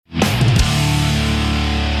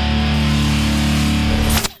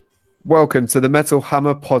Welcome to the Metal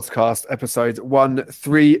Hammer Podcast, episode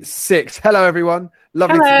 136. Hello, everyone.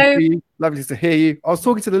 Lovely Hello. to see you. Lovely to hear you. I was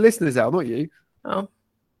talking to the listeners, Al, not you. Oh.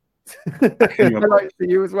 Hello to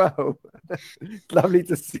you as well. Lovely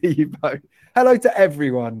to see you both. Hello to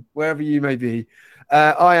everyone, wherever you may be.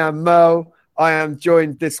 I am Merl. I am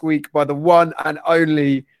joined this week by the one and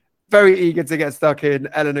only, very eager to get stuck in,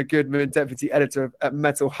 Eleanor Goodman, Deputy Editor at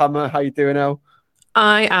Metal Hammer. How you doing, El?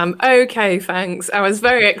 I am okay, thanks. I was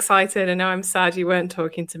very excited and now I'm sad you weren't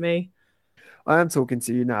talking to me. I am talking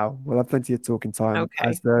to you now. We'll have plenty of talking time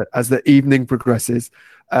Okay. as the evening progresses.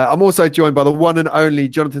 I'm also joined by the one and only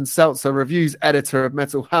Jonathan Seltzer, Reviews Editor of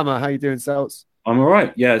Metal Hammer. How you doing, Seltz? I'm all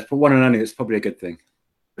right. Yeah, it's for one and only. It's probably a good thing.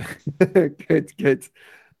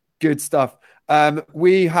 Good stuff. I'm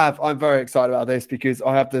very excited about this because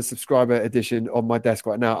I have the subscriber edition on my desk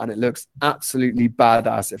right now and it looks absolutely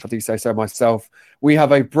badass, if I do say so myself. We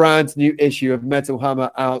have a brand new issue of Metal Hammer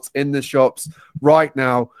out in the shops right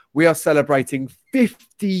now. We are celebrating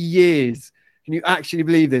 50 years. Can you actually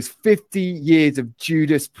believe this? 50 years of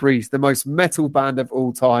Judas Priest, the most metal band of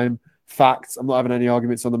all time. Facts. I'm not having any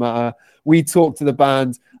arguments on the matter. We talked to the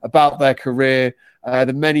band about their career,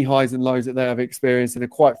 the many highs and lows that they have experienced, and a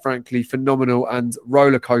quite frankly phenomenal and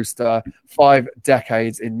roller coaster 5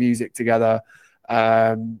 decades in music together.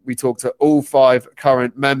 We talked to all 5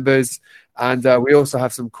 current members, and we also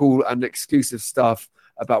have some cool and exclusive stuff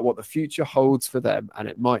about what the future holds for them, and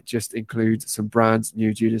it might just include some brand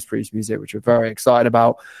new Judas Priest music, which we're very excited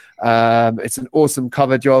about. It's an awesome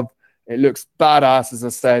cover job. It looks badass, as I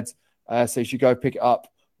said, so you should go pick it up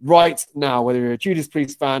right now, whether you're a Judas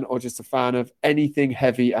Priest fan or just a fan of anything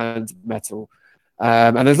heavy and metal.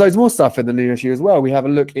 And there's loads more stuff in the new issue as well. We have a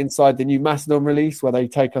look inside the new Mastodon release where they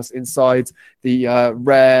take us inside the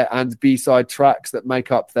rare and B-side tracks that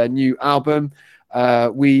make up their new album.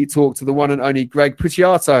 We talked to the one and only Greg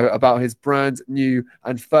Puciato about his brand new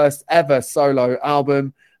and first ever solo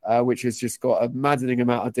album, which has just got a maddening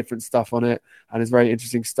amount of different stuff on it and is very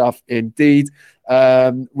interesting stuff indeed.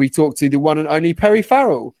 We talked to the one and only Perry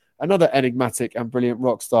Farrell, another enigmatic and brilliant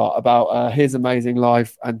rock star, about his amazing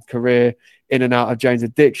life and career in and out of Jane's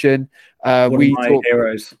Addiction. One of my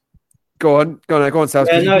heroes. Go on, Sal.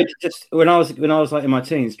 Yeah, no, just when I was like in my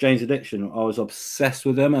teens, Jane's Addiction, I was obsessed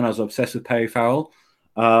with them, and I was obsessed with Perry Farrell.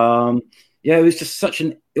 Yeah, it was just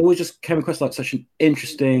it always just came across like such an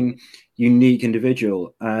interesting, unique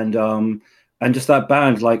individual, and just that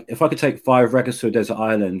band. Like, if I could take 5 records to a desert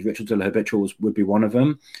island, Rituals of the Habituals would be one of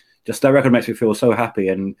them. Just that record makes me feel so happy,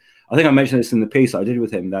 and I think I mentioned this in the piece that I did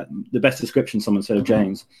with him, that the best description someone said of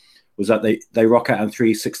Jane's was that they rock out in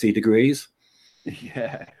 360 degrees.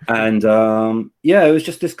 Yeah, and it was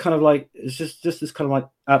just this kind of like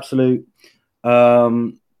absolute.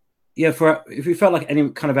 If he felt like any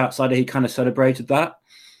kind of outsider, he kind of celebrated that.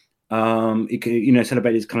 He could,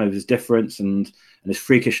 celebrated his difference and his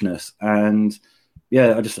freakishness, and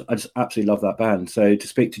I just absolutely love that band. So to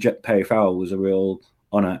speak to Perry Farrell was a real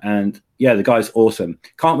honor, and the guy's awesome.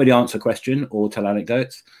 Can't really answer a question or tell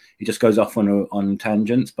anecdotes. He just goes off on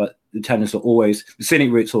tangents, but the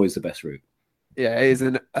scenic route's always the best route. Yeah, it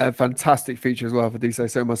is a fantastic feature as well, if I do say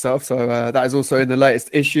so myself. So that is also in the latest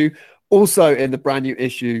issue. Also in the brand new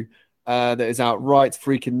issue that is out right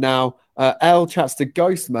freaking now, El chats to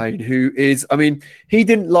Ghostmane, who is, he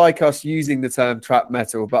didn't like us using the term trap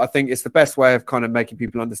metal, but I think it's the best way of kind of making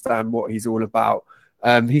people understand what he's all about.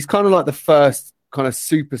 He's kind of like the first kind of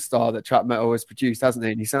superstar that trap metal has produced, hasn't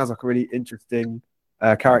he? And he sounds like a really interesting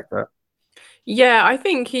character. Yeah, I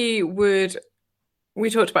think he would. We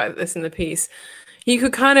talked about this in the piece. You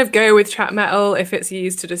could kind of go with trap metal if it's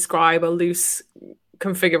used to describe a loose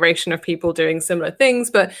configuration of people doing similar things,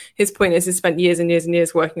 but his point is he spent years and years and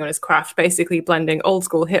years working on his craft, basically blending old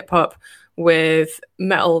school hip hop with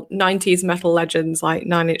 90s metal legends like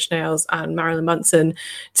Nine Inch Nails and Marilyn Manson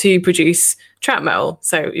to produce trap metal.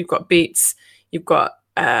 So you've got beats, you've got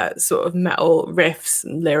sort of metal riffs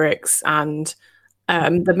and lyrics, and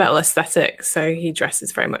the metal aesthetic. So he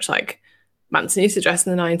dresses very much like Manson used to dress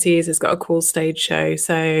in the 90s. Has got a cool stage show.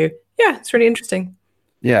 So yeah, it's really interesting.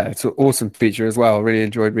 Yeah, it's an awesome feature as well. Really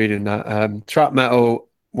enjoyed reading that. Trap metal,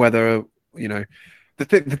 whether, the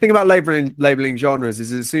thing about labeling genres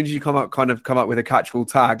is as soon as you come up with a catchable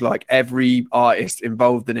tag, like every artist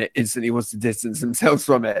involved in it instantly wants to distance themselves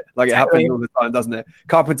from it. Like it happens all the time, doesn't it?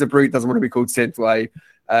 Carpenter Brute doesn't want to be called synthwave.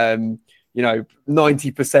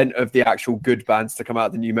 90% of the actual good bands to come out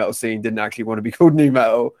of the new metal scene didn't actually want to be called new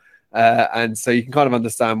metal. And so you can kind of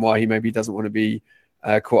understand why he maybe doesn't want to be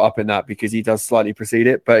caught up in that, because he does slightly precede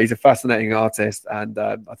it, but he's a fascinating artist, and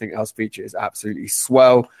I think Al's feature is absolutely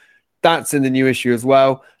swell. That's in the new issue as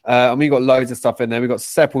well. And we got loads of stuff in there. We got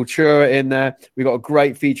Sepultura in there. We got a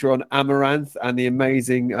great feature on Amaranth and the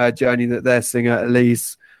amazing journey that their singer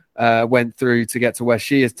Elise went through to get to where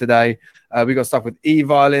she is today. We got stuff with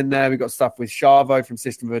Evil in there. We got stuff with Shavo from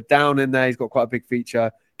System of a Down in there. He's got quite a big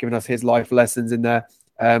feature, giving us his life lessons in there.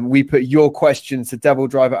 We put your questions to Devil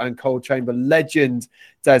Driver and Cold Chamber legend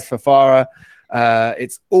Des Fafara.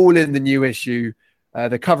 It's all in the new issue.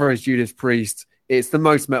 The cover is Judas Priest. It's the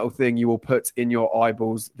most metal thing you will put in your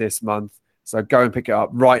eyeballs this month. So go and pick it up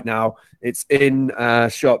right now. It's in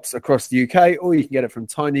shops across the UK, or you can get it from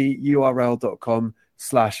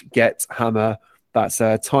tinyurl.com/gethammer. That's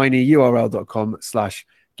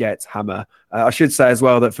tinyurl.com/gethammer. I should say as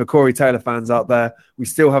well that for Corey Taylor fans out there, we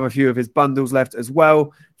still have a few of his bundles left as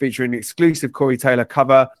well, featuring an exclusive Corey Taylor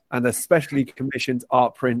cover and a specially commissioned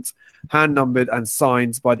art print, hand numbered and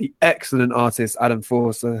signed by the excellent artist Adam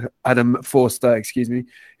Forster, who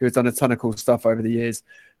has done a ton of cool stuff over the years.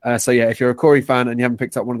 So yeah, if you're a Corey fan and you haven't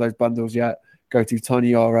picked up one of those bundles yet, go to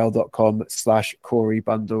tinyurl.com/Corey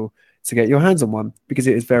bundle to get your hands on one, because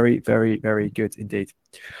it is very, very, very good indeed.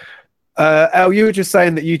 Elle, you were just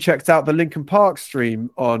saying that you checked out the Linkin Park stream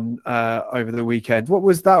on over the weekend. What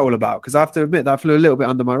was that all about? Because I have to admit that flew a little bit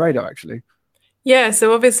under my radar, actually. Yeah,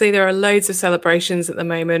 so obviously there are loads of celebrations at the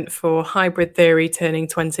moment for Hybrid Theory turning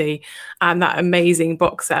 20 and that amazing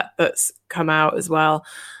box set that's come out as well.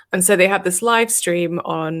 And so they had this live stream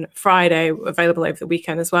on Friday, available over the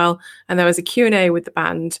weekend as well. And there was a Q&A with the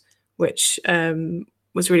band, which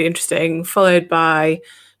was really interesting, followed by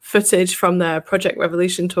footage from their Project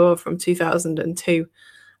Revolution tour from 2002.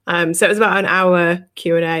 So it was about an hour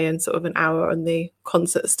Q&A and sort of an hour on the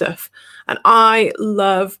concert stuff. And I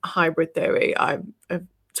love Hybrid Theory. I've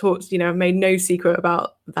talked, I've made no secret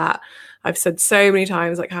about that. I've said so many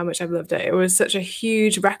times like how much I've loved it. It was such a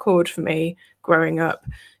huge record for me growing up.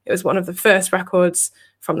 It was one of the first records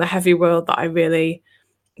from the heavy world that I really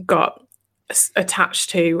got attached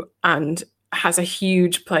to, and has a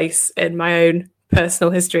huge place in my own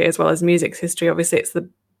personal history as well as music's history. Obviously, it's the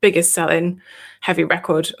biggest selling heavy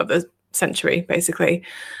record of the century, basically.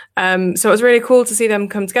 So it was really cool to see them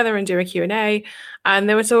come together and do a Q&A. And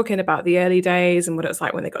they were talking about the early days and what it was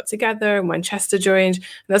like when they got together and when Chester joined. And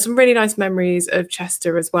there's some really nice memories of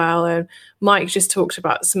Chester as well. And Mike just talked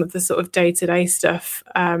about some of the sort of day-to-day stuff.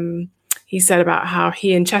 He said about how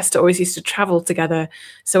he and Chester always used to travel together.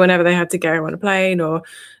 So whenever they had to go on a plane or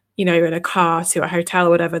in a car to a hotel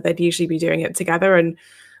or whatever, they'd usually be doing it together. And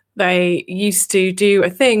they used to do a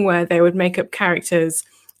thing where they would make up characters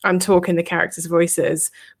and talk in the characters'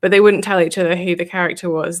 voices, but they wouldn't tell each other who the character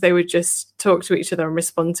was. They would just talk to each other and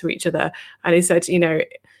respond to each other. And he said,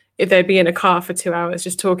 if they'd be in a car for 2 hours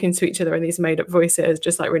just talking to each other in these made-up voices,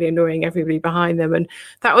 just like really annoying everybody behind them. And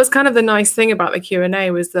that was kind of the nice thing about the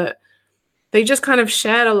Q&A, was that they just kind of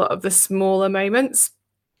shared a lot of the smaller moments,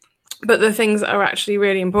 but the things that are actually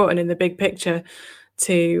really important in the big picture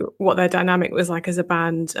to what their dynamic was like as a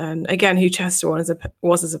band. And again, who Chester was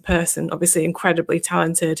as a person, obviously incredibly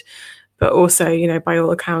talented, but also, by all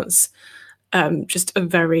accounts, just a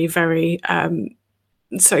very, very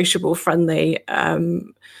sociable, friendly,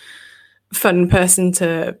 fun person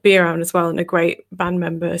to be around as well, and a great band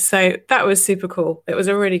member. So that was super cool. It was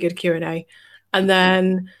a really good Q&A. And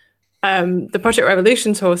then the Project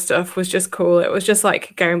Revolution tour stuff was just cool. It was just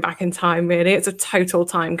like going back in time, really. It's a total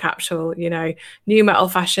time capsule, new metal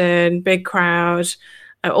fashion, big crowd,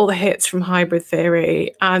 all the hits from Hybrid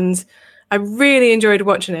Theory. And I really enjoyed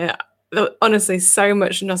watching it. Honestly, so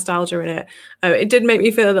much nostalgia in it. It did make me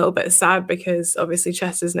feel a little bit sad because obviously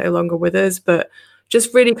Chester's no longer with us, but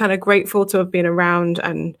just really kind of grateful to have been around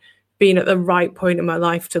and been at the right point in my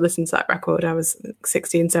life to listen to that record. I was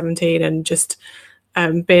 16, 17 and just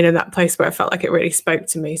being in that place where I felt like it really spoke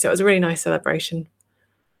to me. So it was a really nice celebration.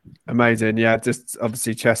 Amazing. Yeah, just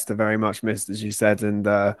obviously Chester very much missed, as you said. And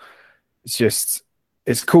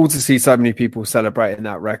it's cool to see so many people celebrating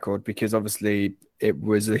that record, because obviously it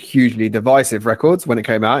was a hugely divisive record when it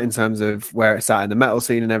came out in terms of where it sat in the metal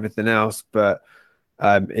scene and everything else. But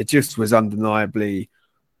it just was undeniably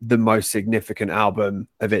the most significant album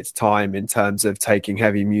of its time in terms of taking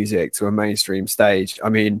heavy music to a mainstream stage. I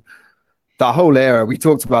mean, that whole era, we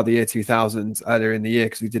talked about the year 2000 earlier in the year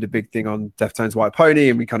because we did a big thing on Deftones' White Pony,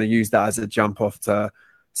 and we kind of used that as a jump off to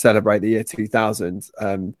celebrate the year 2000.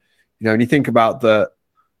 And you think about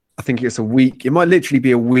I think it's a week, it might literally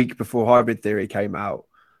be a week before Hybrid Theory came out.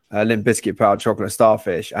 Limp Bizkit put out Chocolate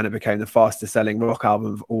Starfish, and it became the fastest selling rock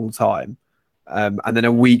album of all time. And then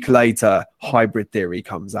a week later, Hybrid Theory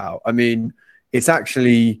comes out. I mean, it's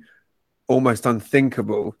actually almost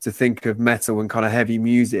unthinkable to think of metal and kind of heavy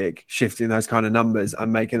music shifting those kind of numbers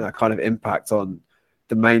and making that kind of impact on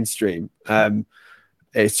the mainstream.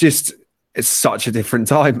 It's such a different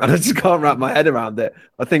time, and I just can't wrap my head around it.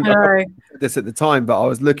 I think I probably did this at the time, but I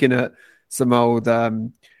was looking at some old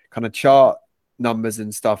kind of chart numbers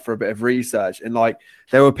and stuff for a bit of research, and like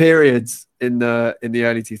there were periods in the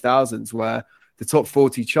early 2000s where the top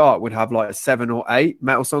 40 chart would have like 7 or 8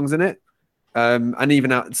 metal songs in it, and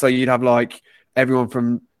even out, so you'd have like everyone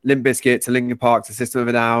from Limp Bizkit to Linkin Park to System of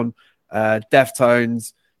a Down,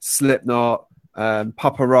 Deftones, Slipknot,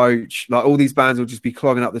 Papa Roach, like all these bands will just be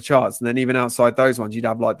clogging up the charts. And then even outside those ones, you'd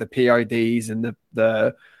have like the PODs and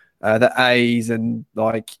the A's, and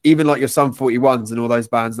like even like your Sum 41s and all those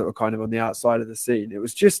bands that were kind of on the outside of the scene. It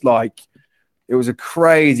was just like, it was a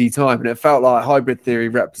crazy time, and it felt like Hybrid Theory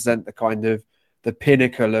represent the kind of the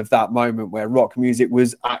pinnacle of that moment where rock music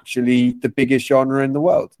was actually the biggest genre in the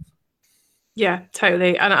world. Yeah,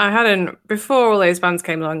 totally. And I hadn't, before all those bands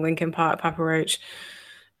came along, Linkin Park, Papa Roach,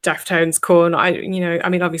 Deftones, Korn,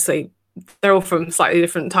 obviously they're all from slightly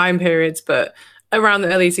different time periods, but around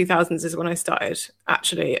the early 2000s is when I started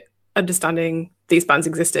actually understanding these bands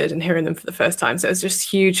existed and hearing them for the first time. So it was just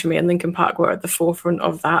huge for me, and Linkin Park were at the forefront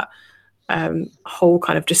of that whole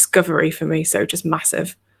kind of discovery for me. So just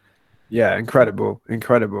massive. Yeah, incredible.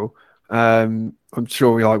 I'm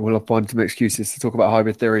sure we'll find some excuses to talk about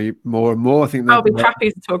Hybrid Theory more and more. I think I'll be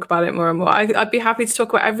happy to talk about it more and more. I'd be happy to talk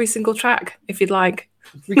about every single track if you'd like.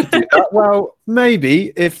 We could do that. Well,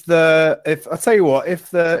 maybe if I tell you what,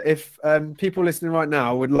 if people listening right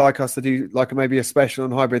now would like us to do like maybe a special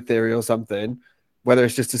on Hybrid Theory or something, whether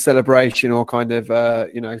it's just a celebration or kind of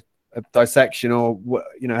a dissection or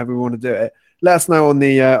however we want to do it, let us know on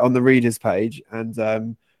the readers page,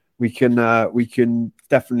 and we can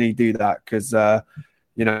definitely do that, because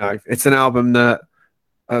it's an album that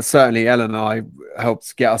certainly Ellen and I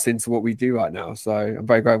helped get us into what we do right now. So I'm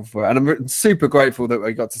very grateful for it, and I'm super grateful that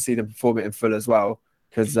we got to see them perform it in full as well.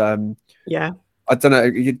 Because I don't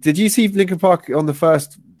know, did you see Linkin Park on the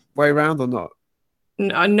first way round or not?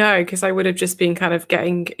 No, because I would have just been kind of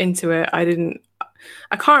getting into it. I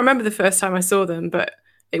can't remember the first time I saw them, but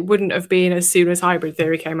it wouldn't have been as soon as Hybrid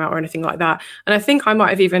Theory came out or anything like that. And I think I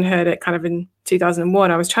might have even heard it kind of in 2001.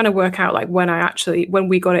 I was trying to work out like when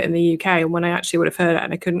we got it in the UK and when I actually would have heard it,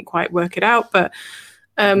 and I couldn't quite work it out. But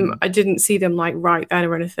I didn't see them like right then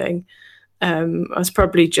or anything. I was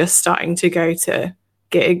probably just starting to go to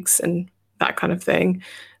gigs and that kind of thing.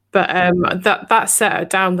 But that set of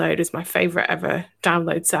Download is my favorite ever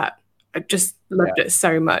Download set. I just loved it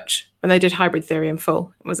so much. And they did Hybrid Theory in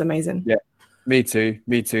full. It was amazing. Yeah. Me too.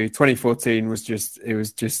 2014 was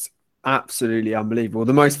just absolutely unbelievable.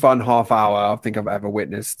 The most fun half hour I think I've ever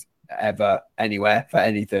witnessed ever anywhere for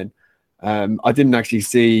anything. I didn't actually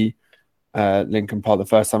see Linkin Park the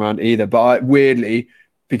first time around either, but weirdly,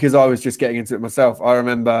 because I was just getting into it myself, I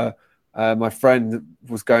remember my friend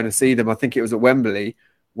was going to see them. I think it was at Wembley,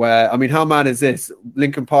 where, I mean, how mad is this?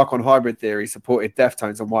 Linkin Park on Hybrid Theory supported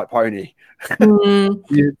Deftones on White Pony.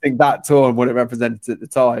 You think that tour and what it represented at the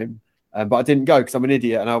time. But I didn't go because I'm an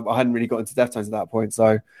idiot, and I hadn't really got into Deftones at that point.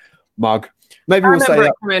 So, mug. Maybe we'll say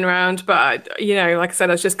that. Coming around, but like I said,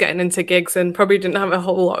 I was just getting into gigs and probably didn't have a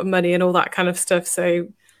whole lot of money and all that kind of stuff. So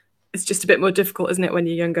it's just a bit more difficult, isn't it, when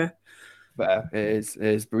you're younger? Fair, it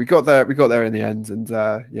is. But we got there in the end,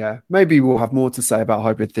 and maybe we'll have more to say about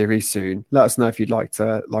Hybrid Theory soon. Let us know if you'd like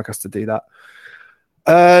us to do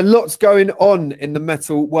that. Lots going on in the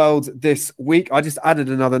metal world this week. I just added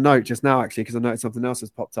another note just now, actually, because I noticed something else has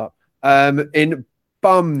popped up. In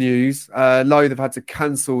bum news, Loathe have had to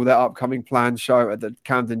cancel their upcoming planned show at the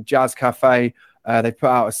Camden Jazz Cafe. They put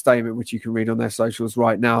out a statement which you can read on their socials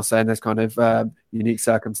right now, saying there's kind of unique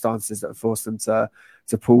circumstances that have forced them to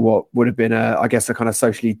pull what would have been a kind of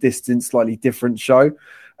socially distanced, slightly different show.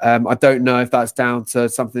 I don't know if that's down to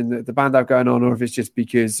something that the band have going on, or if it's just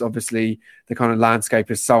because obviously the kind of landscape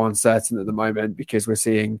is so uncertain at the moment, because we're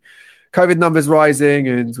seeing COVID numbers rising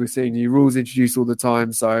and we're seeing new rules introduced all the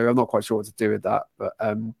time. So I'm not quite sure what to do with that, but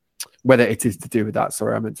whether it is to do with that,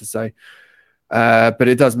 sorry, I meant to say. But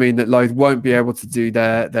it does mean that Loathe won't be able to do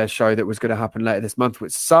their show that was going to happen later this month,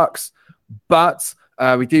 which sucks. But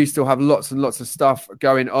we do still have lots and lots of stuff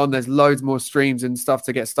going on. There's loads more streams and stuff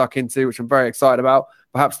to get stuck into, which I'm very excited about.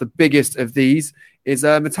 Perhaps the biggest of these is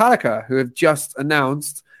Metallica, who have just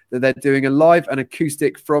announced that they're doing a live and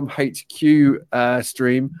acoustic from HQ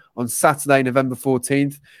stream on Saturday, November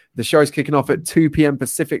 14th. The show is kicking off at 2 p.m.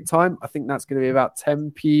 Pacific time. I think that's going to be about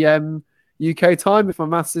 10 p.m. UK time, if my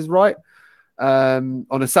maths is right, on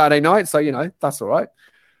a Saturday night. So, that's all right.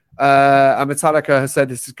 And Metallica has said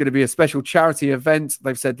this is going to be a special charity event.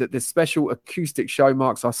 They've said that this special acoustic show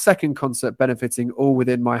marks our second concert benefiting All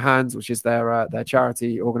Within My Hands, which is their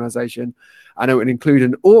charity organization. And it will include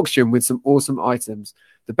an auction with some awesome items.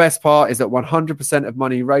 The best part is that 100% of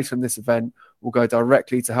money raised from this event will go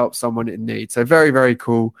directly to help someone in need. So very, very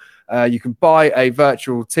cool. You can buy a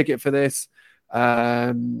virtual ticket for this.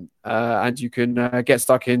 And you can get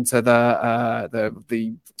stuck into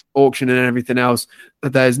the auction and everything else.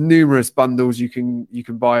 There's numerous bundles you can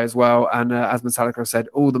buy as well, and as Metallica said,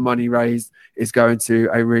 all the money raised is going to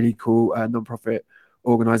a really cool non-profit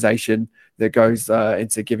organization that goes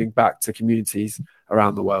into giving back to communities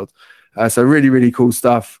around the world. So really, really cool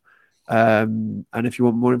stuff. And if you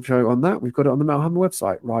want more info on that, we've got it on the Metal Hammer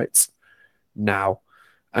website right now.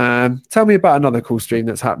 Tell me about another cool stream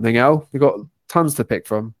that's happening, Elle. We've got tons to pick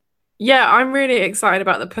from. Yeah, I'm really excited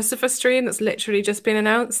about the Pussifer stream that's literally just been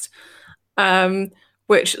announced,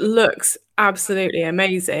 which looks absolutely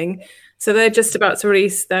amazing. So they're just about to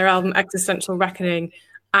release their album Existential Reckoning.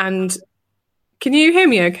 And can you hear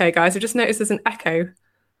me okay, guys? I just noticed there's an echo.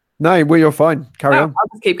 No, well, you're fine. Carry on. I'll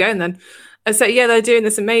just keep going then. So yeah, they're doing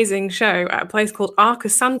this amazing show at a place called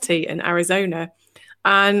Arcosanti in Arizona.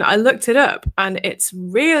 And I looked it up and it's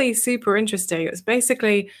really super interesting. It's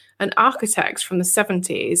basically an architect from the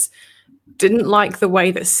 70s didn't like the way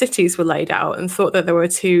that cities were laid out and thought that they were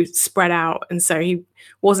too spread out. And so he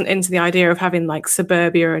wasn't into the idea of having like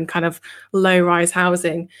suburbia and kind of low-rise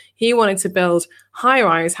housing. He wanted to build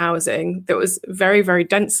high-rise housing that was very, very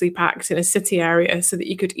densely packed in a city area so that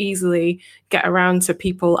you could easily get around to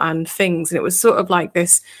people and things. And it was sort of like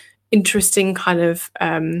this interesting kind of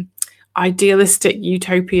idealistic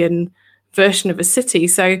utopian version of a city.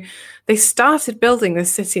 So they started building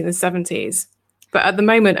this city in the 70s, but at the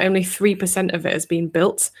moment only 3% of it has been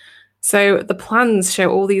built. So the plans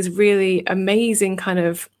show all these really amazing kind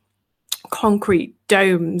of concrete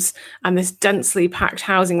domes and this densely packed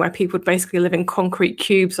housing where people would basically live in concrete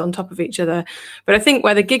cubes on top of each other. But I think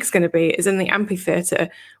where the gig's going to be is in the amphitheatre,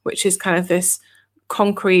 which is kind of this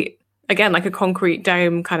concrete, again, like a concrete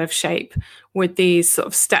dome kind of shape with these sort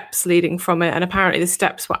of steps leading from it. And apparently the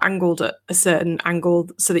steps were angled at a certain angle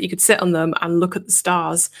so that you could sit on them and look at the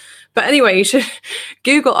stars. But anyway, you should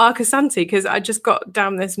Google Arcosanti because I just got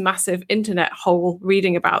down this massive internet hole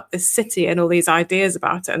reading about this city and all these ideas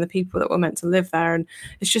about it and the people that were meant to live there. And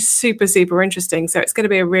it's just super, super interesting. So it's going to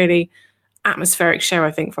be a really atmospheric show,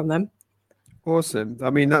 I think, from them. Awesome. I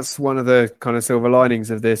mean, that's one of the kind of silver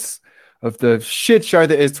linings of this, of the shit show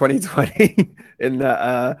that is 2020 in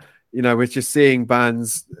that, we're just seeing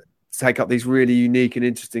bands take up these really unique and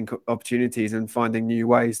interesting opportunities and finding new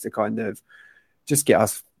ways to kind of just get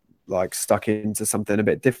us like stuck into something a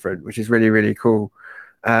bit different, which is really, really cool.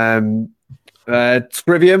 Trivium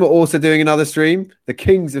are also doing another stream, the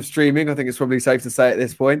kings of streaming. I think it's probably safe to say at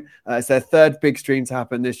this point. It's their third big stream to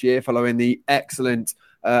happen this year, following the excellent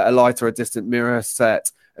A Light or a Distant Mirror set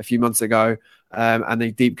a few months ago. And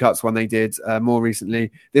the Deep Cuts one they did more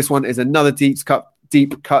recently. This one is another Deep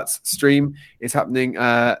Cuts stream. It's happening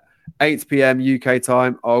 8 p.m. UK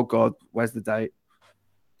time. Oh God, where's the date?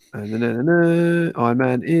 I'm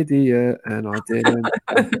an idiot and I didn't.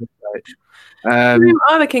 Who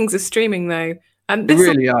are the kings of streaming though? And this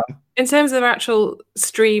really are. In terms of actual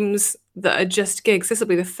streams that are just gigs, this will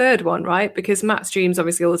be the third one, right? Because Matt streams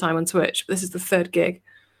obviously all the time on Twitch, but this is the third gig.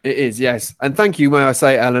 It is, yes. And thank you, may I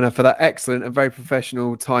say, Eleanor, for that excellent and very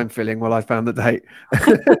professional time filling while I found the date.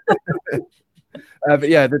 But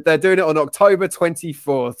yeah, they're doing it on October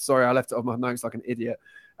 24th. Sorry, I left it on my notes like an idiot.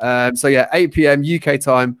 So yeah, 8 p.m. UK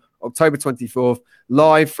time, October 24th,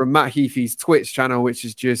 live from Matt Heafy's Twitch channel, which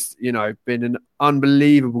has just, been an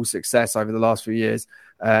unbelievable success over the last few years.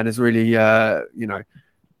 And has really,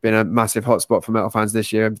 been a massive hotspot for metal fans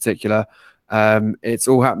this year in particular. It's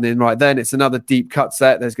all happening right then. It's another Deep Cut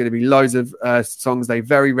set. There's going to be loads of songs they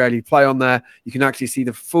very rarely play on there. You can actually see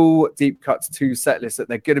the full Deep Cuts 2 set list that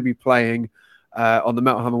they're going to be playing on the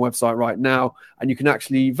Metal Hammer website right now. And you can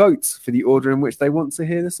actually vote for the order in which they want to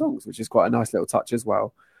hear the songs, which is quite a nice little touch as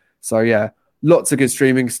well. So yeah, lots of good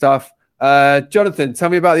streaming stuff. Jonathan, tell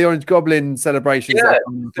me about the Orange Goblin celebrations. Yeah,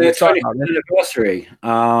 the 20th anniversary.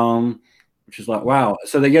 Which is like, wow.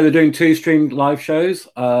 So they're doing 2 streamed live shows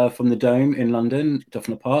from the Dome in London,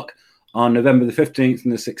 Duffner Park, on November the 15th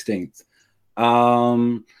and the 16th.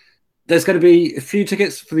 There's going to be a few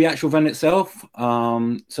tickets for the actual event itself.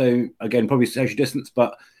 So again, probably social distance,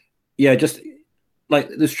 but yeah, just like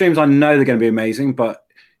the streams, I know they're going to be amazing, but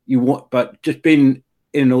just being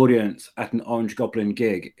in an audience at an Orange Goblin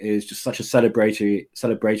gig is just such a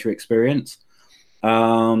celebratory experience.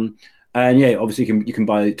 And yeah, obviously you can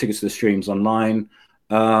buy tickets to the streams online.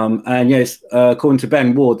 And yes, according to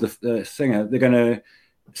Ben Ward, the singer, they're going to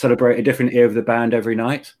celebrate a different era of the band every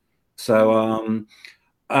night. So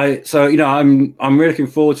I'm really looking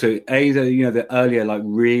forward to the earlier, like,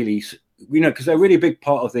 really, because they're really a big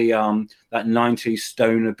part of the that 90s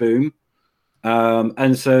stoner boom.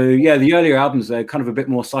 And so the earlier albums, they're kind of a bit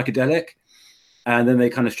more psychedelic, and then they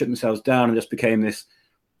kind of stripped themselves down and just became this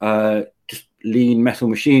just lean metal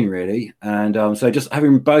machine, really. And so just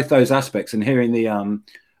having both those aspects and hearing the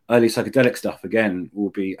early psychedelic stuff again will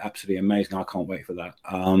be absolutely amazing. I can't wait for that.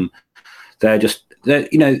 They're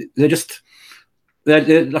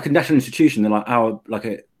like a national institution.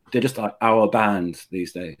 They're just like our band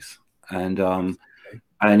these days. And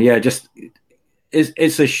just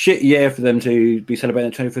it's a shit year for them to be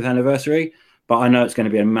celebrating the 25th anniversary, but I know it's going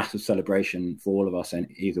to be a massive celebration for all of us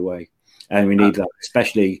either way. And we need that,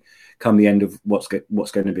 especially come the end of what's going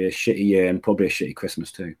to be a shitty year and probably a shitty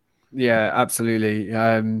Christmas too. Yeah, absolutely.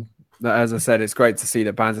 As I said, it's great to see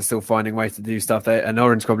that bands are still finding ways to do stuff. And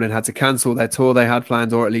Orange Goblin had to cancel their tour they had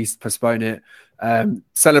planned, or at least postpone it.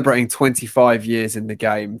 Celebrating 25 years in the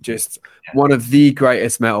game, just one of the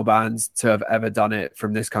greatest metal bands to have ever done it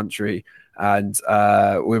from this country. And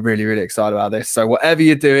we're really, really excited about this. So whatever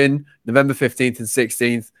you're doing, November 15th and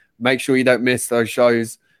 16th, make sure you don't miss those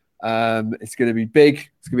shows. It's going to be big.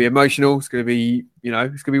 It's going to be emotional. It's going to be, it's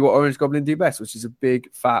going to be what Orange Goblin do best, which is a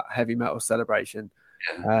big, fat, heavy metal celebration.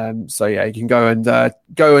 So you can go over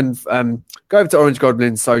to Orange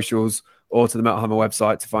Goblin's socials or to the Metal Hammer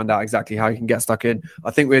website to find out exactly how you can get stuck in.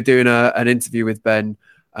 I think we're doing an interview with Ben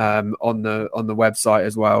on the website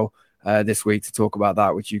as well this week to talk about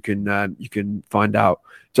that, which you can find out.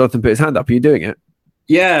 Jonathan put his hand up. Are you doing it?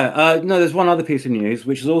 Yeah, no, there's one other piece of news,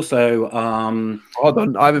 which is also... Hold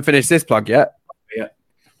on, I haven't finished this plug yet. Yeah.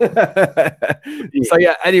 So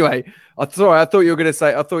anyway, I thought you were going to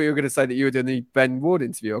say that you were doing the Ben Ward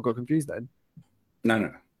interview. I got confused then.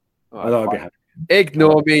 No. Right, I thought I'd be happy.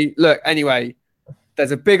 Ignore me. Look, anyway,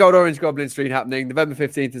 there's a big old Orange Goblin stream happening November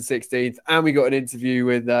 15th and 16th, and we got an interview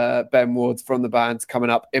with Ben Ward from the band coming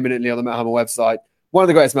up imminently on the Metal Hammer website. One of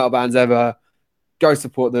the greatest metal bands ever. Go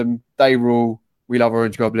support them. They rule. We love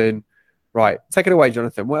Orange Goblin. Right, take it away,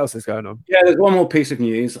 Jonathan. What else is going on? Yeah, there's one more piece of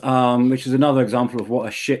news, which is another example of what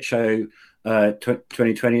a shit show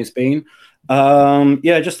 2020 has been.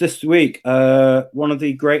 Just this week, one of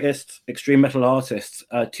the greatest extreme metal artists,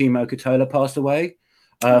 Timo Kotola, passed away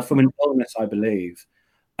from an illness, I believe.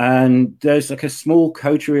 And there's like a small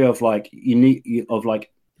coterie of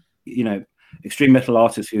extreme metal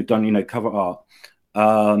artists who've done cover art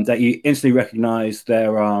that you instantly recognize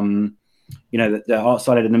their their art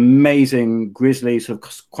style had an amazing, grisly, sort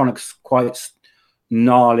of quite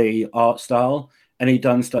gnarly art style. And he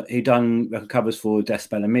done covers for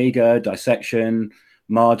Deathspell Amiga, Dissection,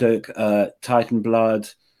 Marduk, Titan Blood,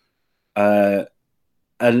 and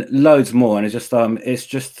loads more. And it's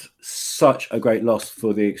just such a great loss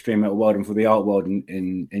for the extreme metal world and for the art world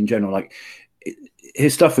in general. Like,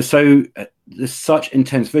 his stuff was there's such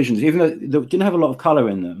intense visions, even though they didn't have a lot of color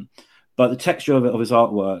in them. But the texture of his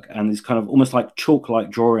artwork and these kind of almost like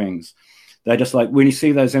chalk-like drawings, they're just like, when you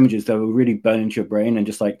see those images, they will really burn into your brain. And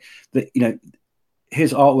just like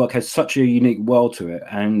his artwork has such a unique world to it.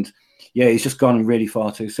 And he's just gone really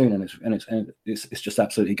far too soon, and it's just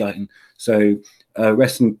absolutely gutting. So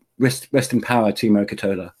rest in power, Timo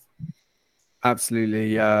Kotola.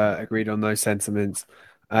 Absolutely agreed on those sentiments.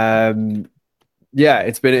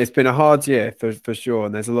 It's been a hard year for sure,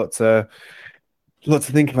 and there's a lot to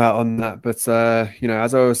think about on that. But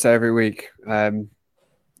as I always say every week,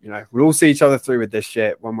 we'll all see each other through with this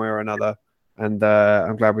shit one way or another. And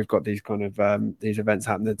I'm glad we've got these kind of these events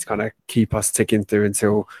happening to kind of keep us ticking through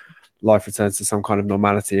until life returns to some kind of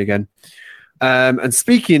normality again. And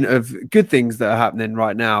speaking of good things that are happening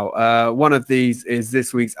right now, one of these is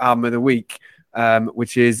this week's album of the week,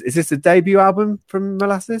 which is this a debut album from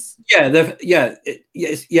Molassess?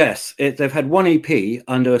 Yes. They've had one EP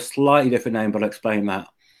under a slightly different name, but I'll explain that.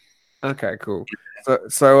 Okay, cool.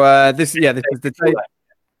 So this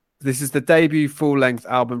is the debut full-length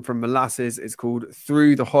album from Molassess. It's called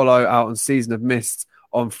Through the Hollow, out on Season of Mist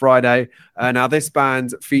on Friday. Now, this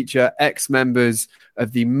band feature ex-members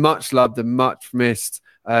of the much-loved and much-missed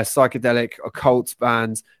psychedelic occult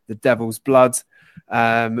band, The Devil's Blood.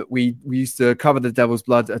 We used to cover The Devil's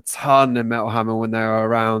Blood a ton in Metal Hammer when they were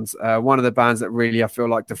around. One of the bands that really, I feel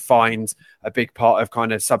like, defined a big part of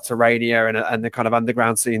kind of Subterranea and the kind of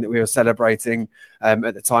underground scene that we were celebrating at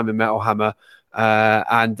the time in Metal Hammer.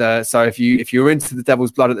 So if you were into the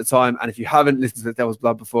Devil's Blood at the time, and if you haven't listened to the Devil's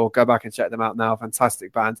Blood before, go back and check them out now.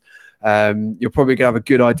 Fantastic band. You're probably gonna have a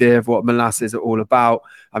good idea of what Molassess are all about.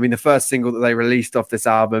 I mean, the first single that they released off this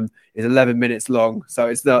album is 11 minutes long, so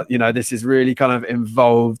it's not, this is really kind of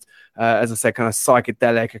involved, as I said, kind of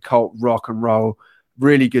psychedelic occult rock and roll,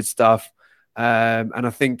 really good stuff. And I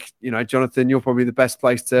think, Jonathan, you're probably the best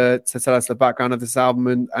place to tell us the background of this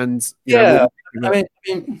album and yeah. I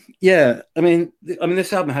mean,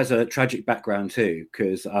 this album has a tragic background too,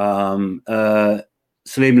 because Salim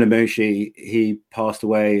Lamouchi, he passed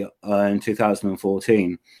away in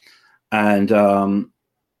 2014, and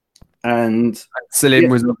Salim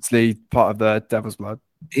was obviously part of the Devil's Blood.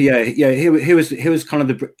 Yeah, he was kind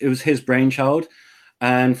of it was his brainchild,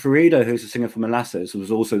 and Farida, who's the singer for Molassess, was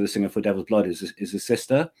also the singer for Devil's Blood, is his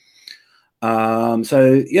sister.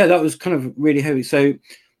 So yeah, that was kind of really heavy. So,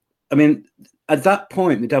 I mean, at that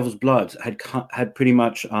point, the Devil's Blood had pretty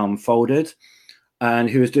much folded, and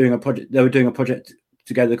he was doing a project. They were doing a project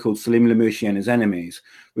together called Salim Lamouchi and His Enemies,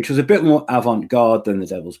 which was a bit more avant-garde than the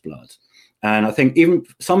Devil's Blood. And I think even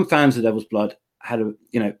some fans of Devil's Blood had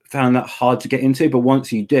found that hard to get into, but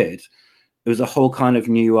once you did, it was a whole kind of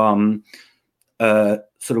new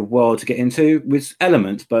sort of world to get into with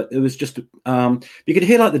elements. But it was just you could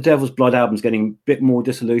hear like the Devil's Blood albums getting a bit more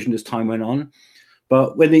disillusioned as time went on.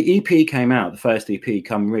 But when the EP came out, the first EP,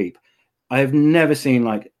 Come Reap, I have never seen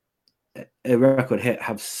like a record hit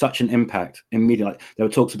have such an impact immediately. Like, there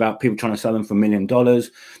were talks about people trying to sell them for $1 million. There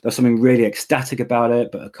was something really ecstatic about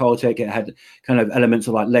it, but occultic. It had kind of elements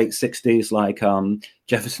of like late 60s, like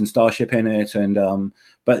Jefferson Starship in it, and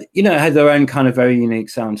but it had their own kind of very unique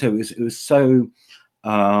sound too. It was so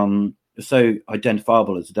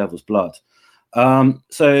identifiable as the Devil's Blood.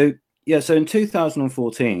 So in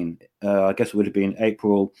 2014, I guess it would have been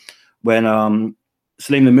April, when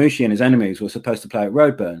Salim Lamouchi and His Enemies were supposed to play at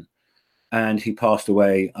Roadburn, and he passed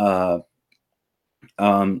away not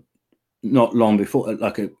long before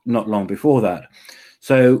that.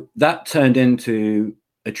 So that turned into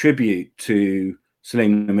a tribute to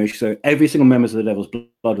Salim Lamouchi. So every single member of the Devil's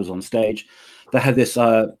Blood was on stage. They had this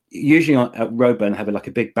usually at Roadburn have like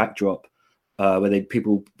a big backdrop where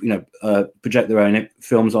people project their own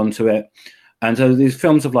films onto it, and so these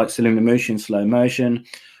films of like Salim Lamouchi in slow motion.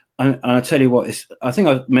 And I tell you what, I think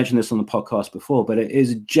I've mentioned this on the podcast before, but it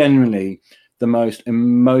is generally the most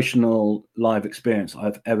emotional live experience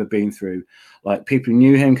I've ever been through. Like, people who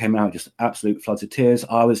knew him came out just absolute floods of tears.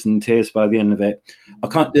 I was in tears by the end of it.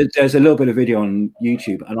 There's a little bit of video on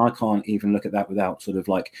YouTube, and I can't even look at that without sort of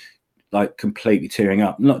like completely tearing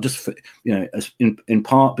up. Not just for, in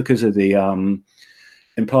part because of the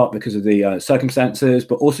circumstances,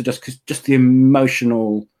 but also just the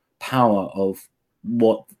emotional power of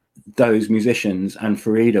what those musicians and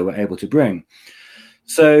Farida were able to bring.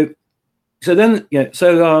 So then it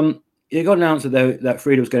got announced that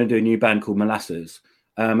Farida was going to do a new band called Molassess.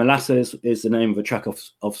 Molassess is the name of a track of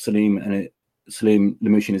Salim Lamouchi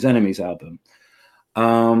and His Enemies album.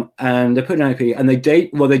 And they put an EP, and they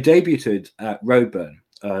debuted at Roadburn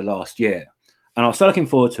last year, and I was so looking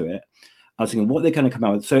forward to it. I was thinking, what they're going to come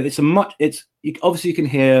out with. So obviously you can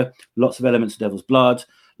hear lots of elements of Devil's Blood.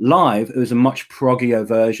 Live, it was a much proggier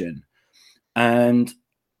version, and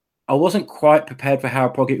I wasn't quite prepared for how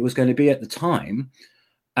proggy it was going to be at the time,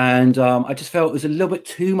 and I just felt it was a little bit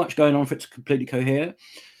too much going on for it to completely cohere.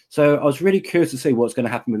 So I was really curious to see what's going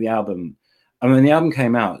to happen with the album. And when the album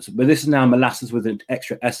came out, but this is now Molassess with an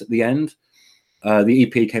extra S at the end. The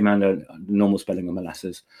EP came out under the normal spelling of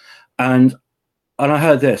Molassess, and I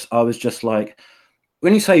heard this, I was just like,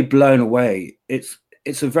 when you say blown away, it's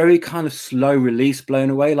a very kind of slow release blown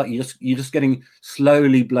away. Like you're just getting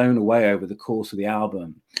slowly blown away over the course of the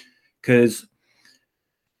album, because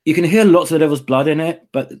you can hear lots of the Devil's Blood in it,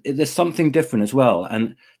 but there's something different as well.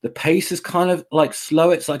 And the pace is kind of like slow.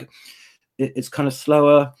 It's like it's kind of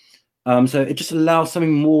slower. So it just allows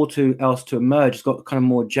something more else to emerge. It's got kind of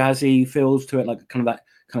more jazzy feels to it, like kind of that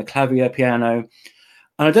kind of clavier piano.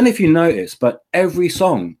 And I don't know if you notice, but every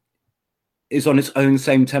song is on its own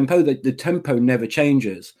same tempo. The tempo never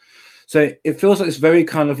changes. So it feels like this very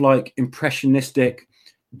kind of like impressionistic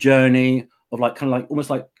journey of like kind of like almost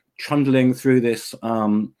like trundling through this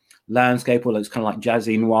landscape, or it's kind of like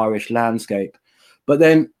jazzy noirish landscape. But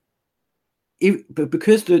then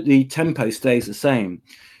because the tempo stays the same,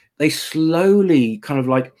 they slowly kind of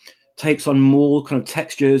like takes on more kind of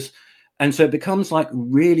textures. And so it becomes like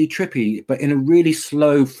really trippy, but in a really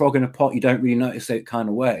slow frog in a pot, you don't really notice it kind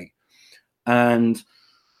of way. And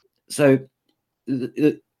so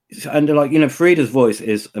and like, you know, Frida's voice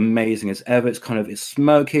is amazing as ever. It's kind of, it's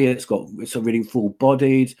smoky, it's a really full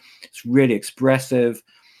bodied, it's really expressive.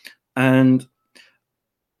 And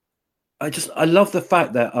I love the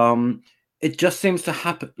fact that it just seems to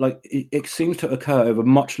happen, like it seems to occur over a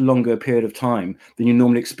much longer period of time than you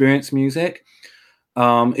normally experience music.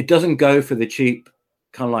 It doesn't go for the cheap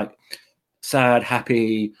kind of like sad,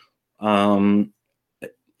 happy,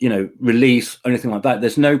 you know, release or anything like that.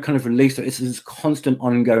 There's no kind of release. It's this constant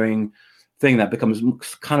ongoing thing that becomes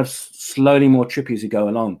kind of slowly more trippy as you go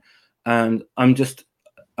along. And I'm just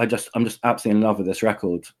absolutely in love with this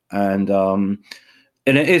record. And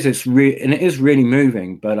it is really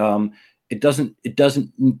moving, but it doesn't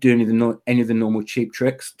do any of the normal cheap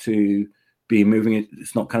tricks to be moving.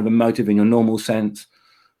 It's not kind of emotive in your normal sense,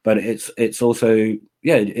 but it's also,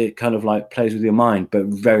 yeah, it kind of like plays with your mind, but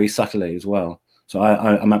very subtly as well. So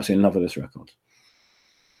I'm absolutely in love with this record.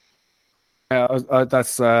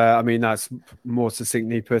 That's I mean, that's more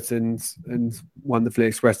succinctly put and wonderfully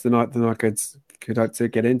expressed than I could hope to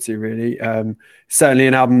get into, really. Certainly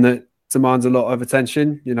an album that demands a lot of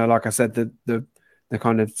attention. You know, like I said, the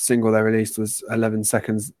kind of single they released was 11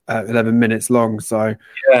 minutes long. So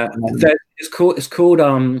yeah, it's called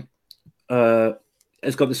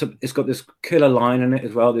it's got this killer line in it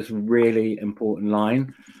as well. This really important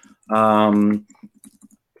line,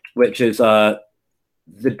 which is the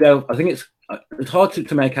devil. I think it's hard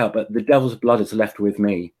to make out, but the devil's blood is left with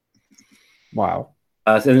me. Wow.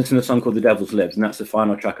 So it's in a song called "The Devil's Lives," and that's the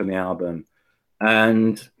final track on the album.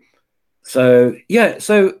 And so yeah,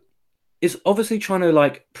 so it's obviously trying to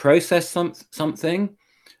like process something.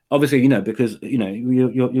 Obviously, you know, because you know your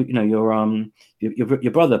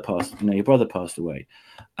brother passed. You know, your brother passed away,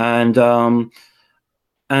 and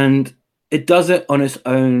it does it on its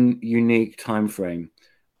own unique time frame,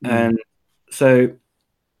 and so.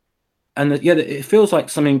 And it feels like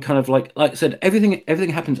something kind of like I said, everything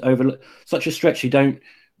happens over such a stretch. You don't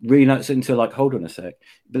really notice it until like, hold on a sec.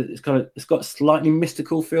 But it's got a slightly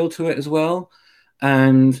mystical feel to it as well.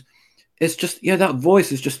 And it's just, yeah, that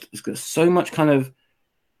voice it's got so much kind of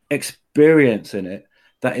experience in it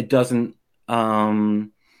that it doesn't,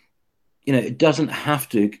 it doesn't have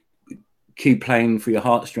to keep playing for your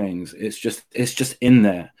heartstrings. It's just in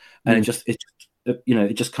there. And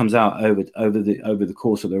it just comes out over the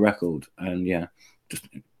course of the record, and yeah, just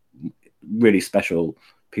really special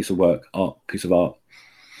piece of art.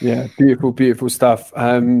 Yeah, beautiful stuff.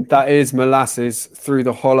 That is Molassess Through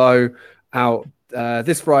the Hollow, out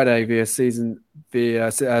this Friday via Season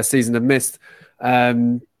of Mist.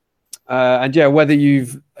 And yeah, whether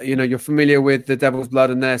you're familiar with the Devil's Blood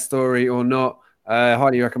and their story or not, I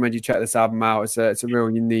highly recommend you check this album out. It's a real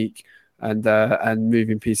unique and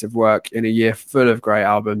moving piece of work in a year full of great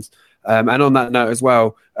albums. And on that note as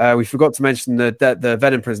well, we forgot to mention the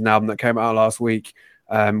Venom Prison album that came out last week,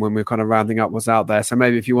 when we were kind of rounding up what's out there. So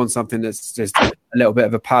maybe if you want something that's just a little bit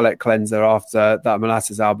of a palate cleanser after that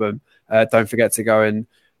Molassess album, don't forget to go and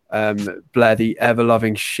blare the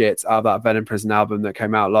ever-loving shit out of that Venom Prison album that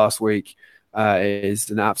came out last week. It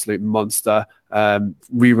is an absolute monster.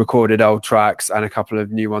 Re-recorded old tracks and a couple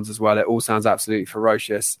of new ones as well. It all sounds absolutely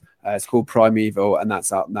ferocious. It's called Primeval, and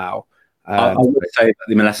that's out now. I would say that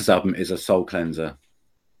the Molassess album is a soul cleanser.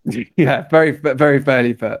 Yeah, very, very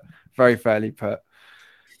fairly put. Very fairly put.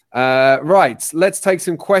 Right, let's take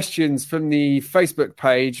some questions from the Facebook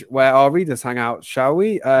page where our readers hang out, shall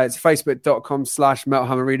we? It's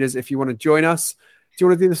facebook.com/MeltHammerReaders if you want to join us. Do you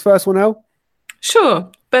want to do this first one, Elle?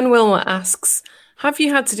 Sure. Ben Wilmot asks, have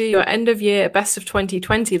you had to do your end of year best of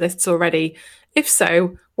 2020 lists already? If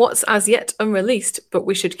so, what's as yet unreleased, but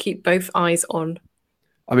we should keep both eyes on?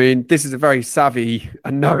 I mean, this is a very savvy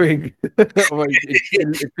and knowing,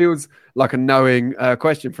 it feels like a knowing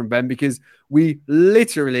question from Ben, because we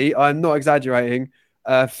literally, I'm not exaggerating,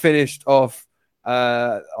 finished off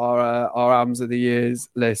our albums of the year's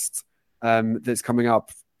list that's coming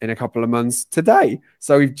up in a couple of months today.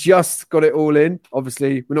 So we've just got it all in.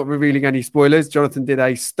 Obviously, we're not revealing any spoilers. Jonathan did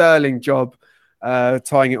a sterling job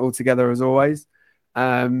tying it all together as always.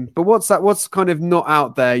 But what's kind of not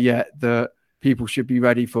out there yet that people should be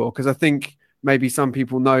ready for? Because I think maybe some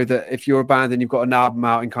people know that if you're a band and you've got an album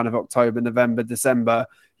out in kind of October, November, December,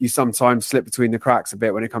 you sometimes slip between the cracks a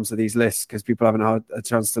bit when it comes to these lists because people haven't had a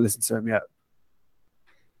chance to listen to them yet.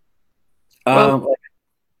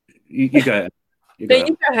 You go ahead. You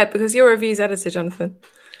go ahead, because your review's editor, Jonathan.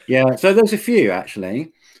 Yeah, so there's a few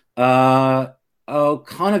actually. I'll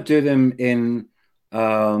kind of do them in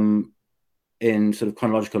in sort of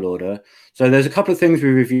chronological order. So there's a couple of things we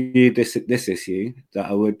reviewed this issue that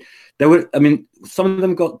I mean, some of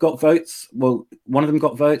them got votes. Well, one of them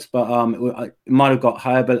got votes, but it might have got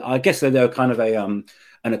higher. But I guess they were kind of an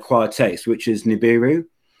acquired taste, which is Nibiru,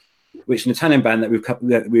 which is an Italian band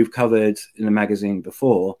that we've covered in the magazine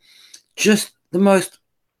before. Just the most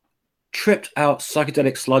tripped out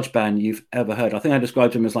psychedelic sludge band you've ever heard. I think I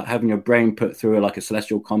described them as like having your brain put through like a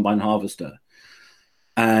celestial combine harvester.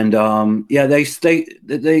 And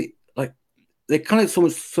they kind of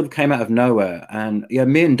sort of came out of nowhere. And yeah,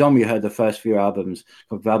 me and Dom, we heard the first few albums,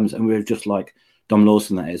 and we were just like, Dom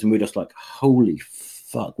Lawson that is, and we were just like, holy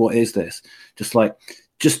fuck, what is this? Just like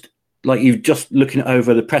you're just looking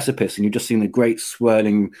over the precipice and you've just seen the great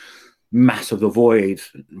swirling mass of the void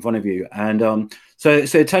in front of you. And so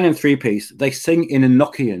it's an Italian three-piece. They sing in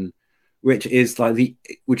Enochian, which is the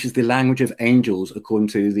language of angels, according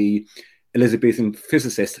to the Elizabethan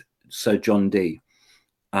physicist Sir John Dee.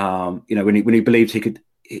 When he believed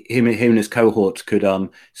him and his cohorts could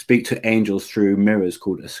speak to angels through mirrors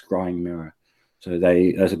called a scrying mirror. So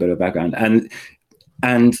there's a bit of background.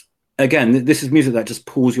 And again, this is music that just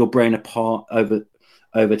pulls your brain apart over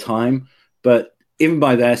time. But even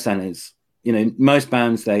by their standards, most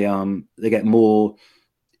bands they get more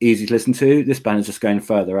easy to listen to. This band is just going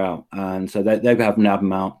further out, and so they have an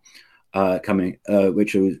album out coming,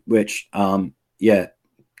 which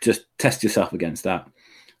just test yourself against that.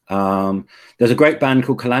 There's a great band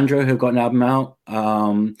called Calandra who've got an album out.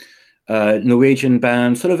 Norwegian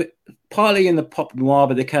band, sort of partly in the pop noir,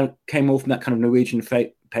 but they came all from that kind of Norwegian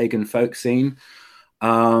pagan folk scene.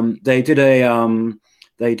 They did a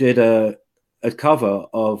cover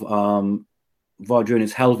of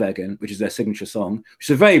Vardruna's Helvegen, which is their signature song, which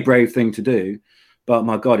is a very brave thing to do, but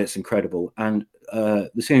my God, it's incredible. And the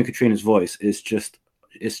singer Katrina's voice is just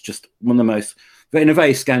one of the most, in a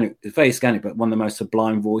very scenic, but one of the most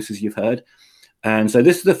sublime voices you've heard. And so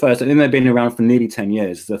this is the first, I think they've been around for nearly 10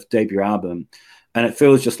 years, it's their debut album. And it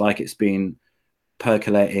feels just like it's been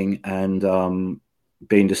percolating and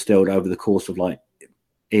being distilled over the course of like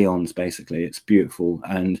eons, basically. It's beautiful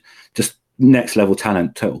and just next level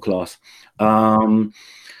talent, total class.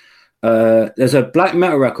 There's a black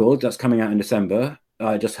metal record that's coming out in December,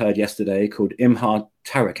 I just heard yesterday, called Imhar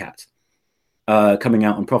Tarakat, coming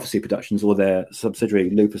out on Prophecy Productions or their subsidiary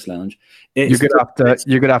Lupus Lounge. You're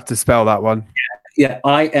gonna have to spell that one. Yeah,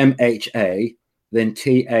 IMHA, then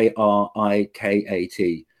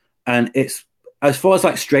TARIKAT, and it's, as far as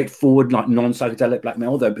like straightforward, like non-psychedelic black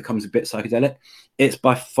metal, though it becomes a bit psychedelic, it's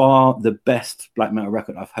by far the best black metal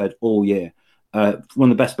record I've heard all year. One of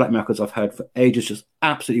the best black metal records I've heard for ages. Just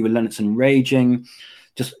absolutely relentless and raging.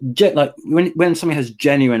 Just like when something has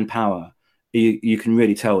genuine power, you can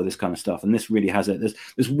really tell with this kind of stuff. And this really has it.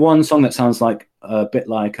 There's one song that sounds like a bit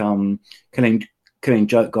like Killing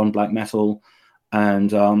Joke gone black metal,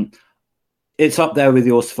 and it's up there with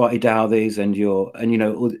your Safati Dowthys and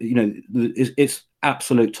it's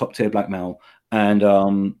absolute top tier black metal,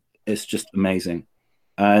 and it's just amazing.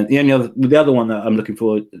 And the other one that I'm looking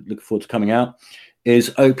forward to coming out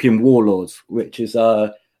is Opium Warlords, which is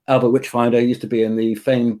Albert Witchfinder, used to be in the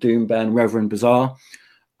famed doom band Reverend Bazaar.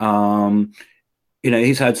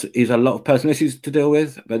 He's had a lot of personal issues to deal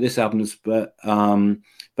with, but this album's but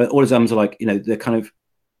all his albums are like, they're kind of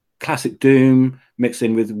classic doom mixed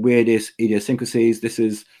in with weirdest idiosyncrasies. This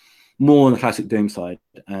is more on the classic doom side,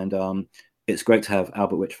 and it's great to have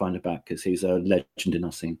Albert Witchfinder back because he's a legend in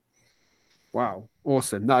our scene. Wow,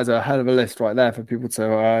 awesome. That is a hell of a list right there for people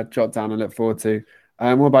to jot down and look forward to.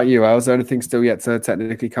 What about you, Al? Is there anything still yet to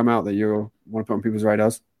technically come out that you want to put on people's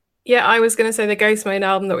radars? Yeah, I was going to say the Ghostmain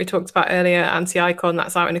album that we talked about earlier, Anti-Icon,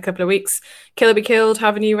 that's out in a couple of weeks. Killer Be Killed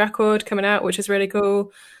have a new record coming out, which is really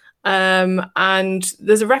cool. And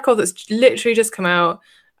there's a record that's literally just come out,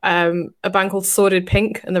 a band called Sordid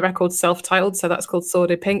Pink, and the record's self-titled, so that's called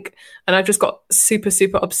Sordid Pink. And I've just got super,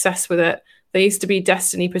 super obsessed with it. They used to be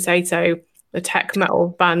Destiny Potato, the tech metal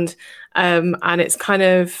band, and it's kind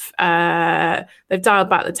of they've dialed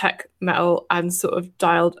back the tech metal and sort of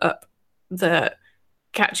dialed up the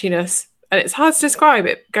catchiness, and it's hard to describe.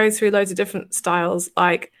 It goes through loads of different styles.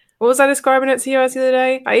 Like, what was I describing it to you as the other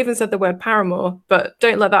day? I even said the word Paramore, but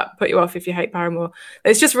don't let that put you off if you hate Paramore.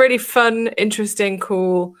 It's just really fun, interesting,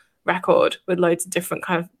 cool record with loads of different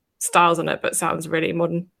kind of styles on it, but sounds really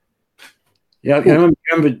modern. Yeah, I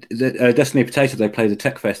remember the Destiny Potato. They played the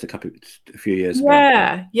Tech Fest a few years ago.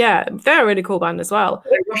 Yeah, they're a really cool band as well.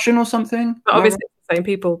 Are they Russian or something? But obviously, it's the same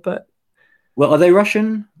people. But well, are they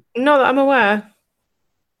Russian? Not that I'm aware.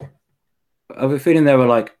 I have a feeling they were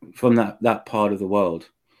like from that part of the world.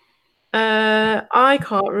 I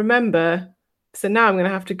can't remember, so now I'm going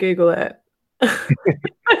to have to Google it.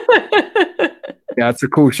 Yeah, it's a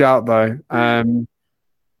cool shout though.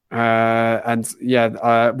 And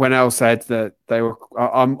yeah, when Elle said that they were,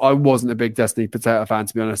 I wasn't a big Destiny Potato fan,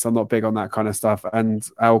 to be honest. I'm not big on that kind of stuff. And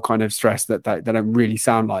Elle kind of stressed that they don't really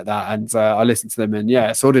sound like that. And I listened to them, and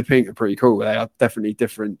yeah, Sorted Pink are pretty cool. They are definitely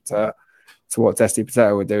different to what Destiny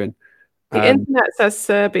Potato were doing. The internet says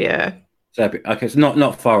Serbia. Serbia. Okay, it's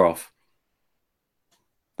not far off.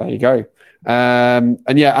 There you go. And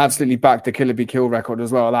yeah, absolutely back the Killer Be Kill record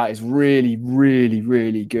as well. That is really, really,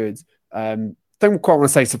 really good. Don't quite want to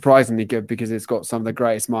say surprisingly good because it's got some of the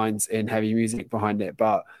greatest minds in heavy music behind it,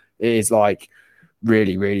 but it is like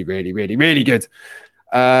really, really, really, really, really good.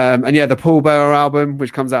 And yeah, the Paul Bearer album,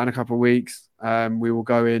 which comes out in a couple of weeks, we will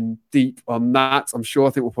go in deep on that. I'm sure. I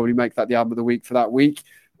think we'll probably make that the album of the week for that week.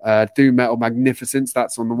 Doom Metal Magnificence,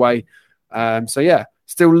 that's on the way. So yeah,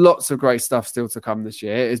 still lots of great stuff still to come this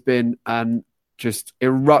year. It has been an just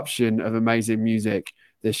eruption of amazing music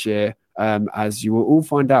this year. As you will all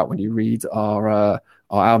find out when you read our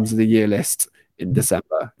albums of the year list in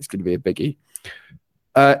December. It's going to be a biggie.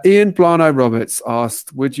 Ian Blano Roberts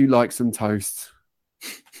asked, would you like some toast?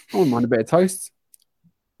 I wouldn't mind a bit of toast.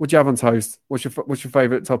 What do you have on toast? What's your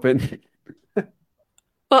favourite topping?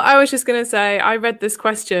 Well, I was just going to say, I read this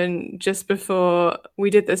question just before we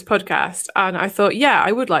did this podcast, and I thought, yeah,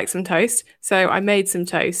 I would like some toast. So I made some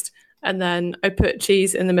toast. And then I put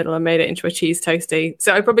cheese in the middle and made it into a cheese toasty.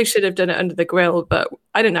 So I probably should have done it under the grill, but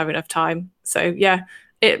I didn't have enough time. So yeah,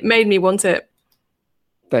 it made me want it.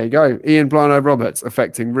 There you go. Ian Blano Roberts,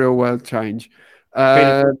 affecting real world change.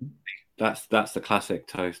 That's the classic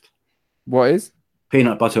toast. What is?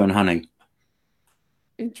 Peanut butter and honey.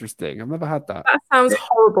 Interesting. I've never had that. That sounds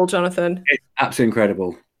horrible, Jonathan. It's absolutely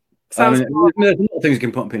incredible. Sounds there's a lot of things you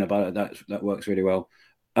can put on peanut butter that works really well.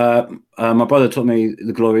 My brother taught me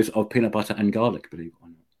the glories of peanut butter and garlic, believe it or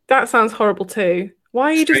not. That sounds horrible too.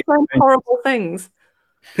 Why are you just saying horrible things?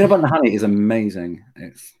 Peanut butter and honey is amazing.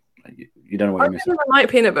 It's you don't know what you're missing. I like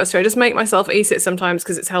peanut butter. I just make myself eat it sometimes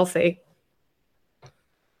because it's healthy.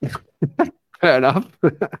 Fair enough.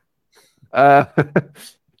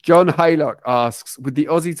 John Haylock asks, with the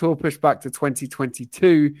Aussie tour pushed back to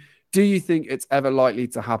 2022, do you think it's ever likely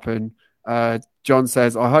to happen? John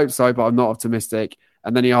says, I hope so, but I'm not optimistic.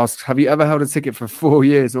 And then he asks, have you ever held a ticket for 4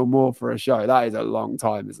 years or more for a show? That is a long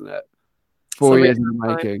time, isn't it? 4 years in the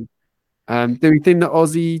making. Do we think the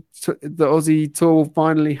Aussie tour will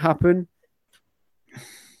finally happen?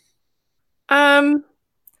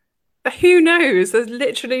 Who knows? There's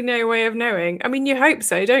literally no way of knowing. I mean, you hope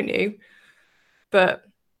so, don't you? But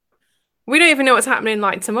we don't even know what's happening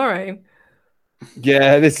like tomorrow.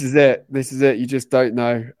 Yeah, this is it. You just don't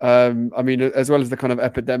know. I mean, as well as the kind of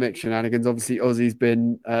epidemic shenanigans, obviously Aussie's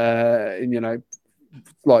been,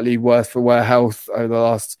 slightly worse for wear health over the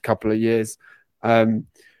last couple of years. But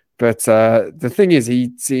the thing is,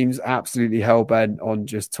 he seems absolutely hell bent on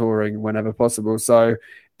just touring whenever possible. So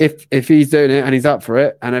if he's doing it and he's up for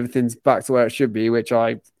it and everything's back to where it should be, which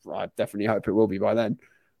I definitely hope it will be by then.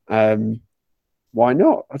 Why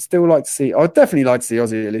not? I'd definitely like to see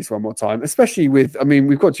Ozzy at least one more time, especially we've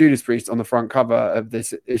got Judas Priest on the front cover of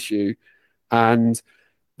this issue, and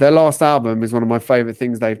their last album is one of my favorite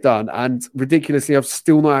things they've done. And ridiculously, I've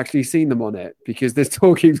still not actually seen them on it because this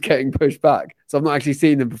tour keeps getting pushed back. So I've not actually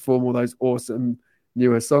seen them perform all those awesome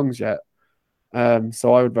newer songs yet.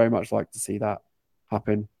 So I would very much like to see that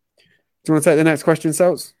happen. Do you want to take the next question,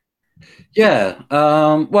 Seltz? Yeah.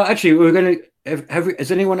 Well, actually, we're going to.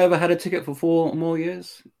 Has anyone ever had a ticket for 4 more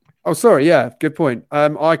years? Oh, sorry. Yeah, good point.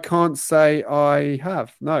 I can't say I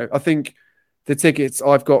have. No, I think the tickets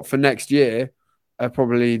I've got for next year are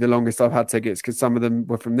probably the longest I've had tickets because some of them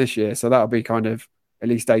were from this year. So that'll be kind of at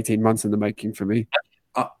least 18 months in the making for me.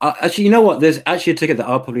 Actually, you know what? There's actually a ticket that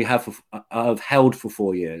I'll probably I've held for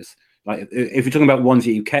 4 years. Like if you're talking about ones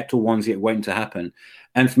that you kept or ones that are waiting to happen.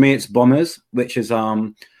 And for me, it's Bombers, which is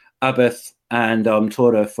Abbott and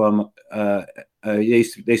Tora from they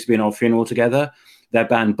used to be an old funeral together. Their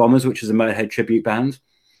band Bombers, which is a Motorhead tribute band,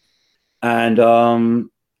 and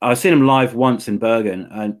I've seen him live once in Bergen,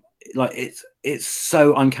 and like it's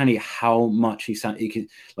so uncanny how much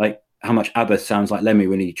how much Abbott sounds like Lemmy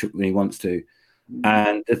when he wants to,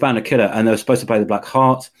 and the band are killer. And they were supposed to play the Black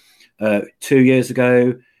Heart 2 years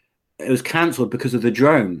ago. It was cancelled because of the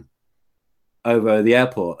drone over the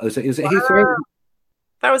airport. It was Heathrow.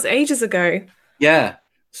 That was ages ago. Yeah.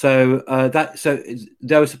 So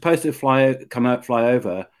they were supposed to fly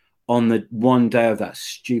over on the one day of that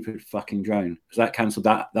stupid fucking drone because that cancelled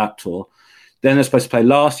that tour. Then they're supposed to play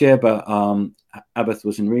last year, but Abbott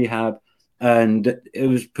was in rehab, and it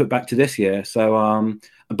was put back to this year. So,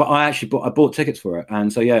 but I bought tickets for it,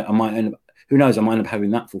 and so yeah, I might end up. who knows? I might end up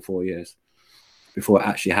having that for 4 years before it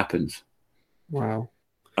actually happens. Wow.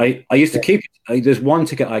 I used to keep. There's one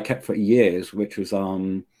ticket I kept for years, which was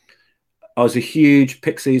I was a huge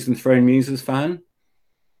Pixies and Throwing Muses fan,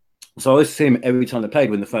 so I always see them every time they played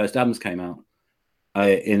when the first albums came out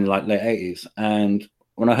in like late 80s. And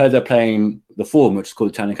when I heard they're playing the Forum, which is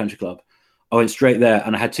called the Town and Country Club, I went straight there,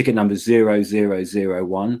 and I had ticket number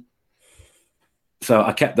 0001. So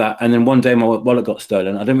I kept that, and then one day my wallet got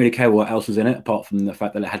stolen. I didn't really care what else was in it, apart from the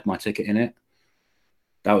fact that it had my ticket in it.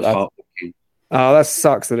 That was heartbreaking. Oh, that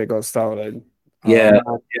sucks that it got stolen. Yeah,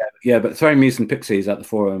 but Throwing Muse and Pixies at the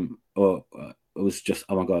Forum, it was just,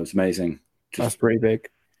 oh my God, it was amazing. That's pretty big.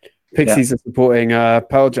 Pixies are supporting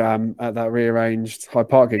Pearl Jam at that rearranged Hyde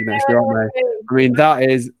Park gig next year, aren't they? I mean, that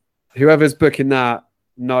is, whoever's booking that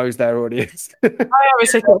knows their audience. I have a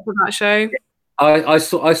ticket for that show. I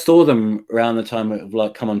saw them around the time of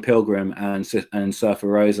like Come On Pilgrim and Surfer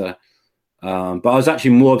Rosa, but I was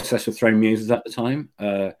actually more obsessed with Throwing Muses at the time,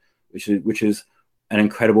 which is an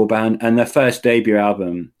incredible band, and their first debut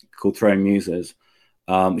album called Throwing Muses,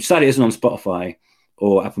 which sadly isn't on Spotify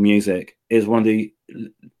or Apple Music, is one of the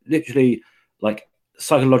literally like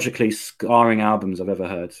psychologically scarring albums I've ever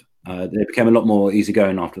heard. They became a lot more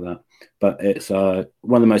easygoing after that, but it's one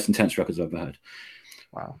of the most intense records I've ever heard.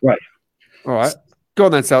 Wow. Right. All right. Go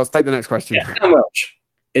on then, Sales. Take the next question. Yeah. How much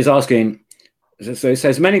is asking? So it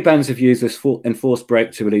says many bands have used this enforced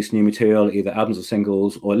break to release new material, either albums or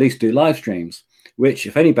singles, or at least do live streams. Which,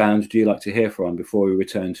 if any band, do you like to hear from before we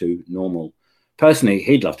return to normal? Personally,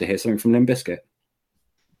 he'd love to hear something from Limp Bizkit.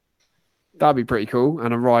 That'd be pretty cool.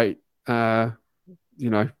 And I'm right, you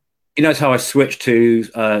know. You notice how I switched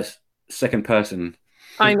to second person?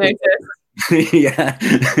 I noticed. Yeah. I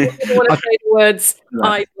didn't want to say the words,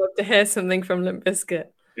 I'd love to hear something from Limp Bizkit.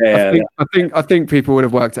 Yeah, I think people would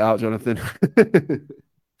have worked it out, Jonathan.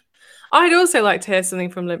 I'd also like to hear something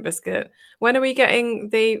from Limp Bizkit. When are we getting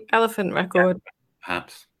the Elephant record? Yeah,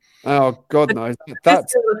 perhaps. Oh, God knows.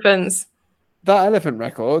 Elephants. That Elephant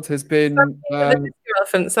record has been...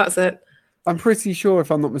 Elephants, that's it. I'm pretty sure, if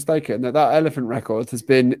I'm not mistaken, that Elephant record has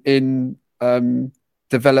been in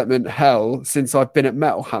development hell since I've been at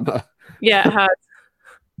Metal Hammer. Yeah, it has.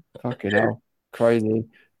 Fucking hell. Crazy.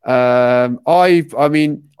 I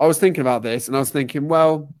mean, I was thinking about this, and I was thinking,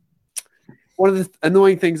 well, one of the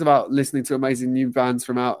annoying things about listening to amazing new bands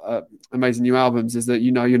from amazing new albums is that,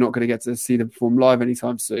 you know, you're not going to get to see them perform live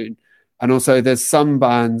anytime soon. And also there's some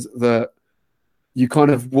bands that you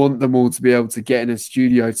kind of want them all to be able to get in a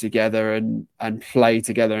studio together and play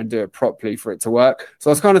together and do it properly for it to work. So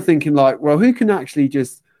I was kind of thinking like, well, who can actually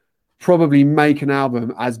just probably make an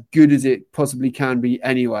album as good as it possibly can be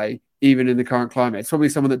anyway, even in the current climate? It's probably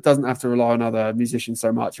someone that doesn't have to rely on other musicians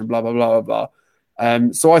so much and blah, blah, blah, blah,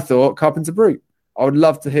 blah. So I thought Carpenter Brute. I would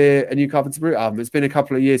love to hear a new Carpenter Brute album. It's been a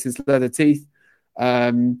couple of years since Leather Teeth.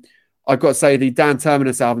 I've got to say the Dan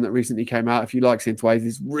Terminus album that recently came out, if you like synthwave,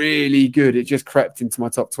 is really good. It just crept into my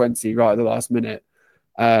top 20 right at the last minute,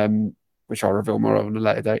 which I'll reveal more of on a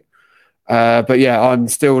later date. But yeah, I'm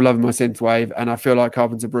still loving my synthwave, and I feel like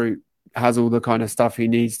Carpenter Brute has all the kind of stuff he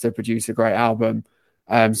needs to produce a great album.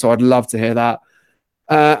 So I'd love to hear that.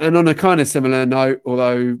 And on a kind of similar note,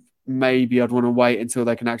 although maybe I'd want to wait until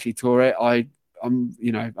they can actually tour it,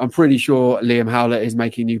 I'm pretty sure Liam Howlett is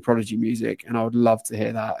making new Prodigy music, and I would love to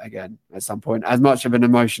hear that again at some point. As much of an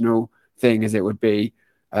emotional thing as it would be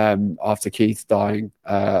after Keith dying,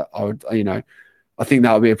 I think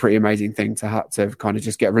that would be a pretty amazing thing to have to kind of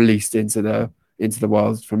just get released into the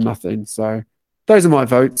world from nothing. So those are my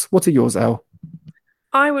votes. What are yours, Elle?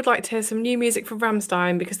 I would like to hear some new music from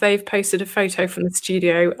Rammstein because they've posted a photo from the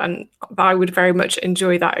studio, and I would very much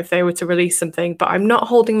enjoy that if they were to release something. But I'm not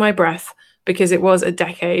holding my breath because it was a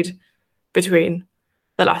decade between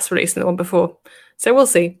the last release and the one before. So we'll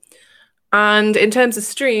see. And in terms of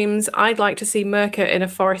streams, I'd like to see Merca in a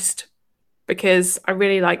Forest because I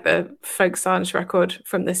really like the Folk Sange record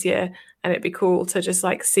from this year, and it'd be cool to just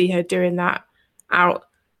like see her doing that out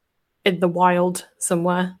in the wild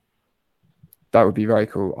somewhere. That would be very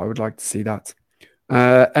cool. I would like to see that.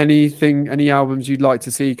 Any albums you'd like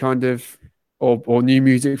to see kind of, or new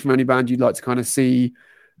music from any band you'd like to kind of see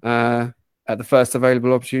at the first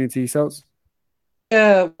available opportunity, Seltz?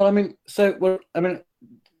 Yeah, well, I'm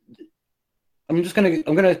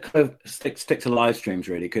gonna kind of stick to live streams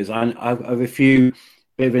really, because I have a few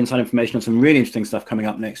bit of inside information on some really interesting stuff coming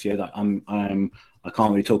up next year that I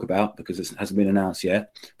can't really talk about because it hasn't been announced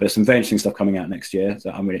yet. But there's some very interesting stuff coming out next year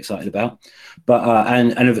that I'm really excited about. But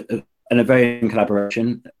and a very in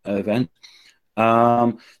collaboration event.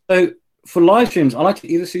 So for live streams, I like to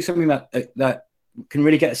either see something that can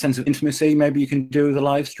really get a sense of intimacy. Maybe you can do with a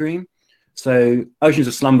live stream. So Oceans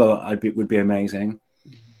of Slumber would be amazing.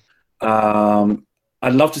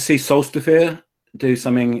 I'd love to see Solstafir do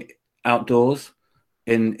something outdoors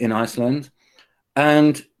in Iceland.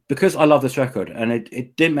 And because I love this record, and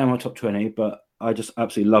it didn't make my top 20, but I just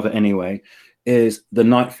absolutely love it anyway, is the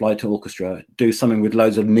Night Flight Orchestra do something with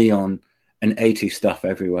loads of neon and 80s stuff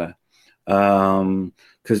everywhere.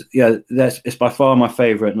 Because it's by far my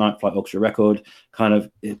favorite Night Flight Orchestra record. Kind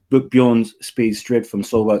of Bjorn's Speed Strid from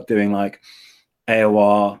Soilwork doing like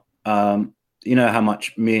AOR. You know how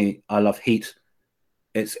much I love Heat.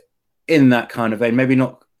 It's in that kind of vein, maybe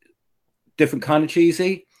not different kind of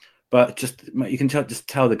cheesy, but just you can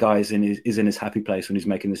tell the guy is in his happy place when he's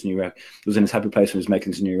making this new record. Was in his happy place when he's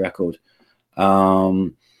making this new record.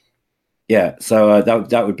 So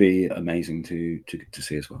that would be amazing to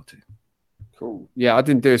see as well too. Cool. Yeah, I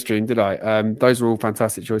didn't do a stream, did I? Those are all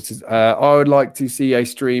fantastic choices. I would like to see a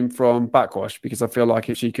stream from Backwash, because I feel like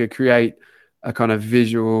if she could create a kind of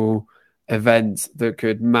visual event that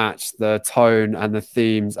could match the tone and the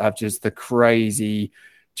themes of just the crazy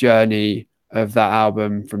journey of that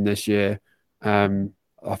album from this year, I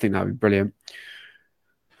think that would be brilliant.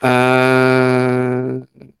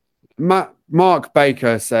 Mark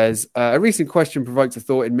Baker says, a recent question provoked a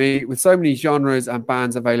thought in me. With so many genres and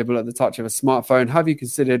bands available at the touch of a smartphone, have you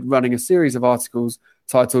considered running a series of articles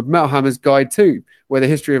titled Metal Hammer's Guide To, where the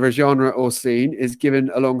history of a genre or scene is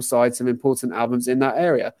given alongside some important albums in that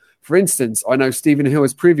area? For instance, I know Stephen Hill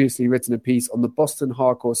has previously written a piece on the Boston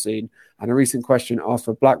hardcore scene, and a recent question asked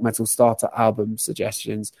for black metal starter album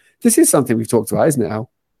suggestions. This is something we've talked about, isn't it,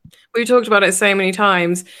 Al? We've talked about it so many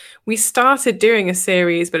times. We started doing a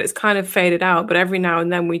series, but it's kind of faded out. But every now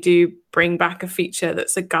and then we do bring back a feature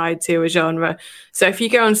that's a guide to a genre. So if you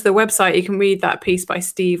go onto the website, you can read that piece by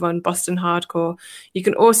Steve on Boston Hardcore. You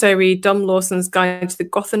can also read Dom Lawson's Guide to the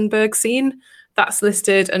Gothenburg Scene. That's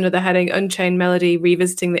listed under the heading Unchained Melody,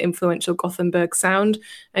 Revisiting the Influential Gothenburg Sound.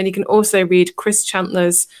 And you can also read Chris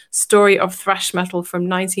Chandler's Story of Thrash Metal from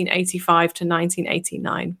 1985 to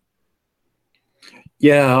 1989.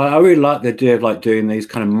 Yeah, I really like the idea of like doing these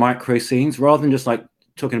kind of micro scenes rather than just like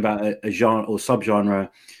talking about a genre or subgenre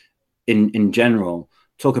in general.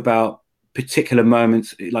 Talk about particular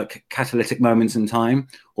moments, like catalytic moments in time,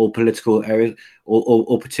 or political areas,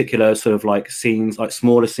 or particular sort of like scenes, like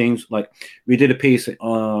smaller scenes. Like we did a piece in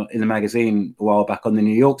the magazine a while back on the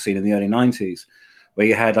New York scene in the early 90s, where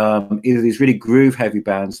you had either these really groove heavy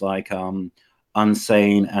bands like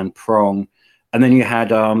Unsane and Prong. And then you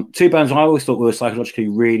had two bands I always thought were psychologically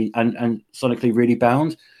really and sonically really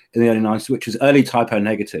bound in the early 90s, which was early Typo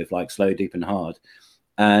Negative, like Slow, Deep and Hard,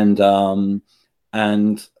 and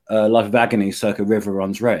Life of Agony, circa River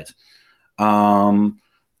Runs Red. And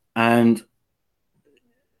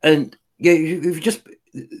yeah, if just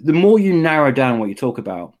the more you narrow down what you talk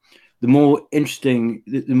about, the more interesting,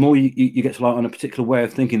 the more you get to like on a particular way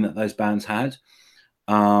of thinking that those bands had.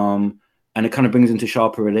 And it kind of brings into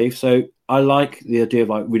sharper relief. So I like the idea of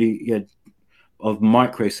like really, of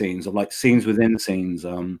micro scenes, of like scenes within scenes.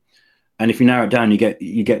 And if you narrow it down, you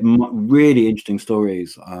get really interesting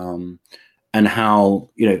stories, and how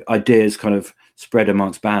ideas kind of spread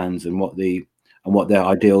amongst bands and what their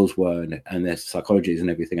ideals were and their psychologies and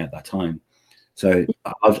everything at that time. So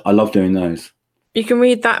I love doing those. You can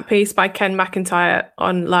read that piece by Ken McIntyre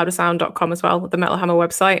on loudersound.com as well, the Metal Hammer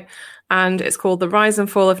website. And it's called The Rise and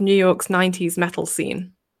Fall of New York's 90s Metal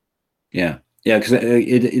Scene. Yeah, because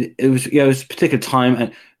it was a particular time,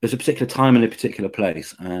 and there's a particular time and a particular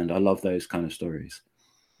place, and I love those kind of stories.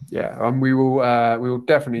 Yeah, and we will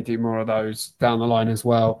definitely do more of those down the line as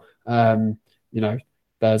well.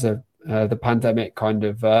 There's the pandemic kind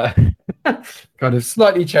of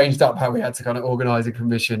slightly changed up how we had to kind of organise a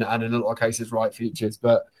commission and in a lot of cases write features,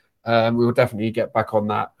 but we will definitely get back on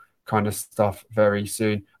that kind of stuff very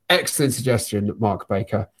soon. Excellent suggestion, Mark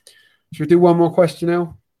Baker. Should we do one more question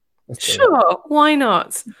now? Sure, why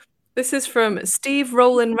not? This is from Steve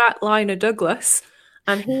Roland Ratliner Douglas,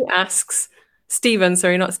 and he asks Stephen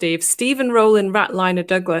Roland Ratliner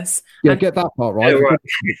Douglas. Yeah, get that part right. Yeah,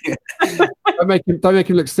 right. don't make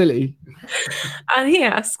him look silly. And he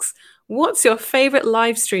asks, what's your favourite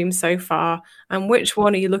live stream so far, and which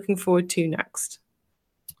one are you looking forward to next?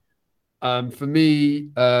 For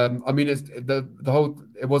me, it's the whole.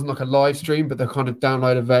 It wasn't like a live stream, but the kind of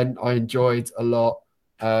download event I enjoyed a lot.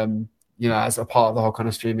 As a part of the whole kind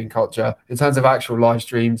of streaming culture. In terms of actual live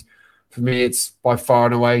streams, for me, it's by far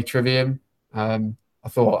and away Trivium. I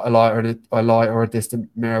thought a light or a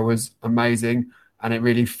distant mirror was amazing, and it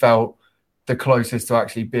really felt the closest to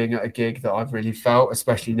actually being at a gig that I've really felt,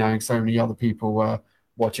 especially knowing so many other people were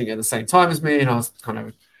watching at the same time as me, and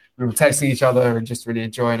we were texting each other and just really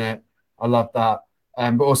enjoying it. I love that.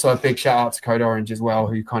 But also a big shout out to Code Orange as well,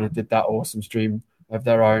 who kind of did that awesome stream of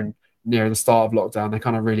their own near the start of lockdown. They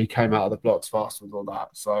kind of really came out of the blocks fast with all that.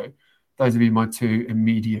 So those would be my two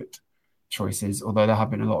immediate choices, although there have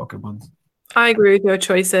been a lot of good ones. I agree with your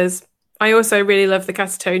choices. I also really love the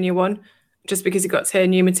Catatonia one, just because you got to hear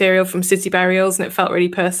new material from City Burials and it felt really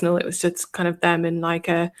personal. It was just kind of them in like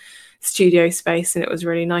a studio space and it was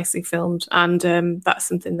really nicely filmed. And that's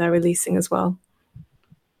something they're releasing as well.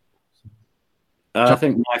 I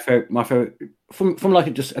think my favorite from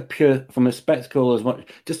like just a pure from a spectacle as much.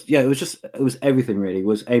 It was everything really.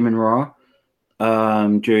 Was Eamon Ra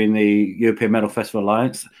during the European Metal Festival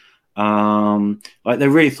Alliance. Like they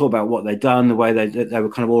really thought about what they'd done, the way they were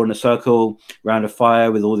kind of all in a circle around a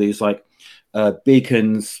fire with all these like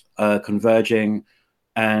beacons converging,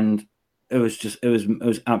 and it was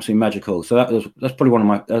absolutely magical. So that's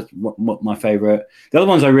probably that's my favorite. The other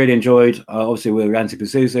ones I really enjoyed obviously were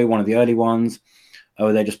Anti-Pazuzu, one of the early ones,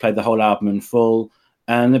 where they just played the whole album in full.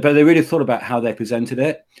 But they really thought about how they presented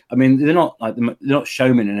it. I mean, they're not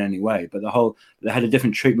showmen in any way, but they had a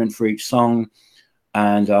different treatment for each song,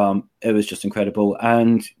 and it was just incredible.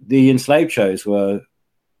 And the Enslaved shows were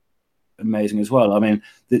amazing as well. I mean,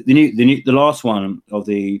 the last one of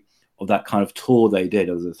that kind of tour they did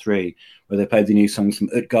of the three, where they played the new songs from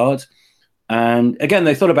Utgard, and again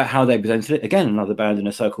they thought about how they presented it. Again, another band in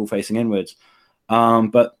a circle facing inwards.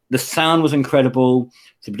 But the sound was incredible.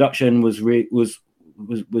 The production was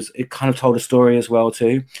it kind of told a story as well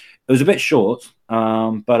too. It was a bit short,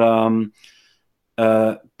 but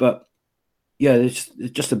yeah, it's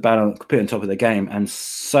just a band complete on top of the game and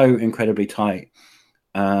so incredibly tight,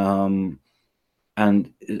 and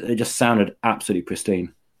it just sounded absolutely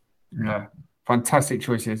pristine. Yeah, fantastic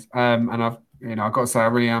choices. And I've got to say I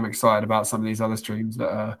really am excited about some of these other streams that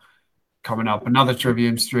are coming up. Another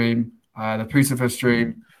Trivium stream, the Pucifer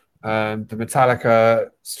stream. The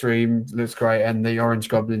Metallica stream looks great, and the Orange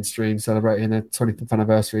Goblin stream celebrating the 25th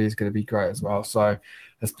anniversary is going to be great as well. So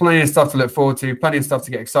there's plenty of stuff to look forward to, plenty of stuff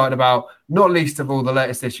to get excited about, not least of all the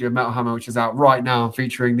latest issue of Metal Hammer, which is out right now,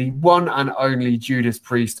 featuring the one and only Judas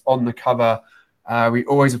Priest on the cover. We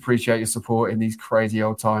always appreciate your support in these crazy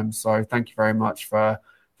old times. So thank you very much for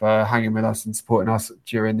hanging with us and supporting us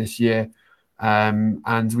during this year.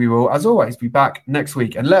 And we will, as always, be back next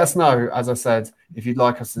week. And let us know, as I said, if you'd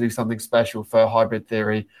like us to do something special for Hybrid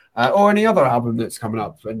Theory or any other album that's coming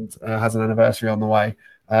up and has an anniversary on the way.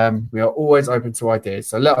 We are always open to ideas.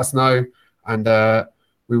 So let us know, and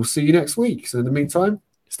we will see you next week. So in the meantime,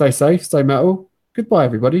 stay safe, stay metal. Goodbye,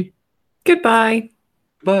 everybody. Goodbye.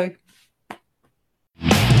 Bye.